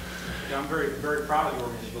 I'm very, very proud of your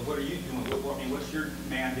organization, but what are you doing? What's your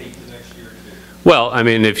Well, I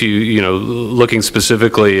mean, if looking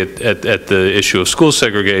specifically at the issue of school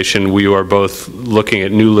segregation, we are both looking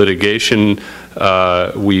at new litigation.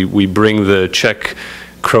 We bring the Czech,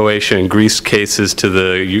 Croatia, and Greece cases to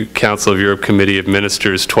the Council of Europe Committee of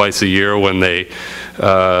Ministers twice a year when they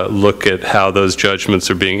look at how those judgments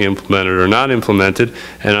are being implemented or not implemented.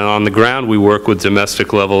 And on the ground, we work with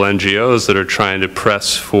domestic level NGOs that are trying to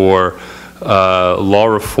press for law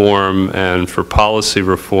reform and for policy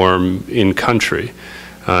reform in country.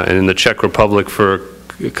 And in the Czech Republic for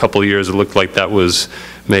a couple of years it looked like that was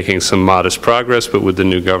making some modest progress, but with the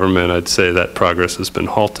new government I'd say that progress has been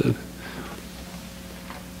halted.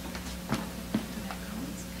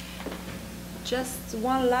 Just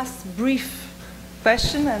one last brief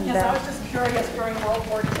question. And yes, I was just curious, during World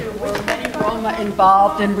War II, were many Roma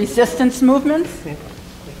involved in resistance movements?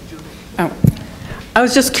 Oh. I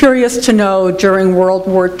was just curious to know, during World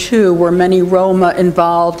War II, were many Roma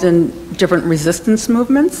involved in different resistance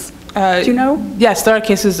movements? Do you know? Yes, there are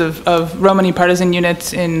cases of Romani partisan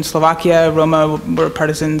units in Slovakia. Roma were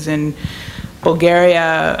partisans in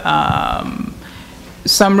Bulgaria.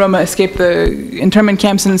 Some Roma escaped the internment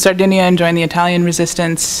camps in Sardinia and joined the Italian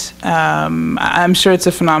resistance. I'm sure it's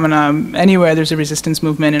a phenomenon anywhere there's a resistance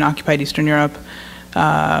movement in occupied Eastern Europe.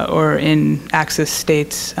 Or in Axis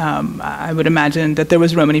states, I would imagine that there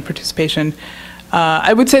was Romani participation.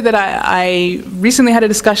 I would say that I recently had a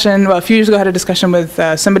discussion, well, a few years ago I had a discussion with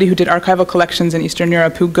somebody who did archival collections in Eastern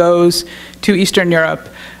Europe, who goes to Eastern Europe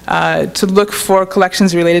to look for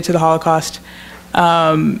collections related to the Holocaust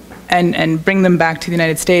and bring them back to the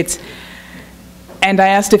United States. And I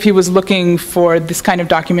asked if he was looking for this kind of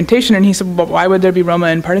documentation, and he said, well, why would there be Roma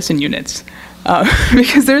in partisan units?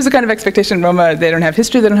 Because there's a kind of expectation Roma, they don't have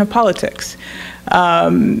history, they don't have politics.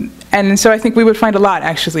 And so I think we would find a lot,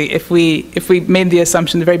 actually, if we made the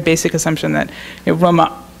assumption, the very basic assumption that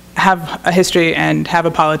Roma have a history and have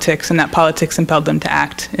a politics, and that politics impelled them to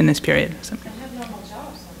act in this period. So. And have normal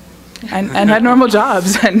jobs. And had normal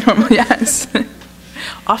jobs, and normal, yes.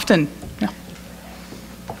 Often, yeah.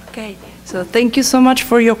 Okay. So thank you so much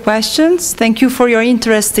for your questions. Thank you for your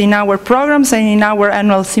interest in our programs and in our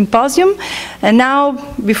annual symposium. And now,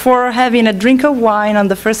 before having a drink of wine on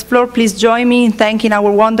the first floor, please join me in thanking our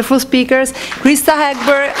wonderful speakers, Krista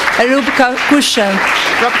Hegburg and Kushen.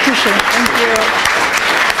 Thank you.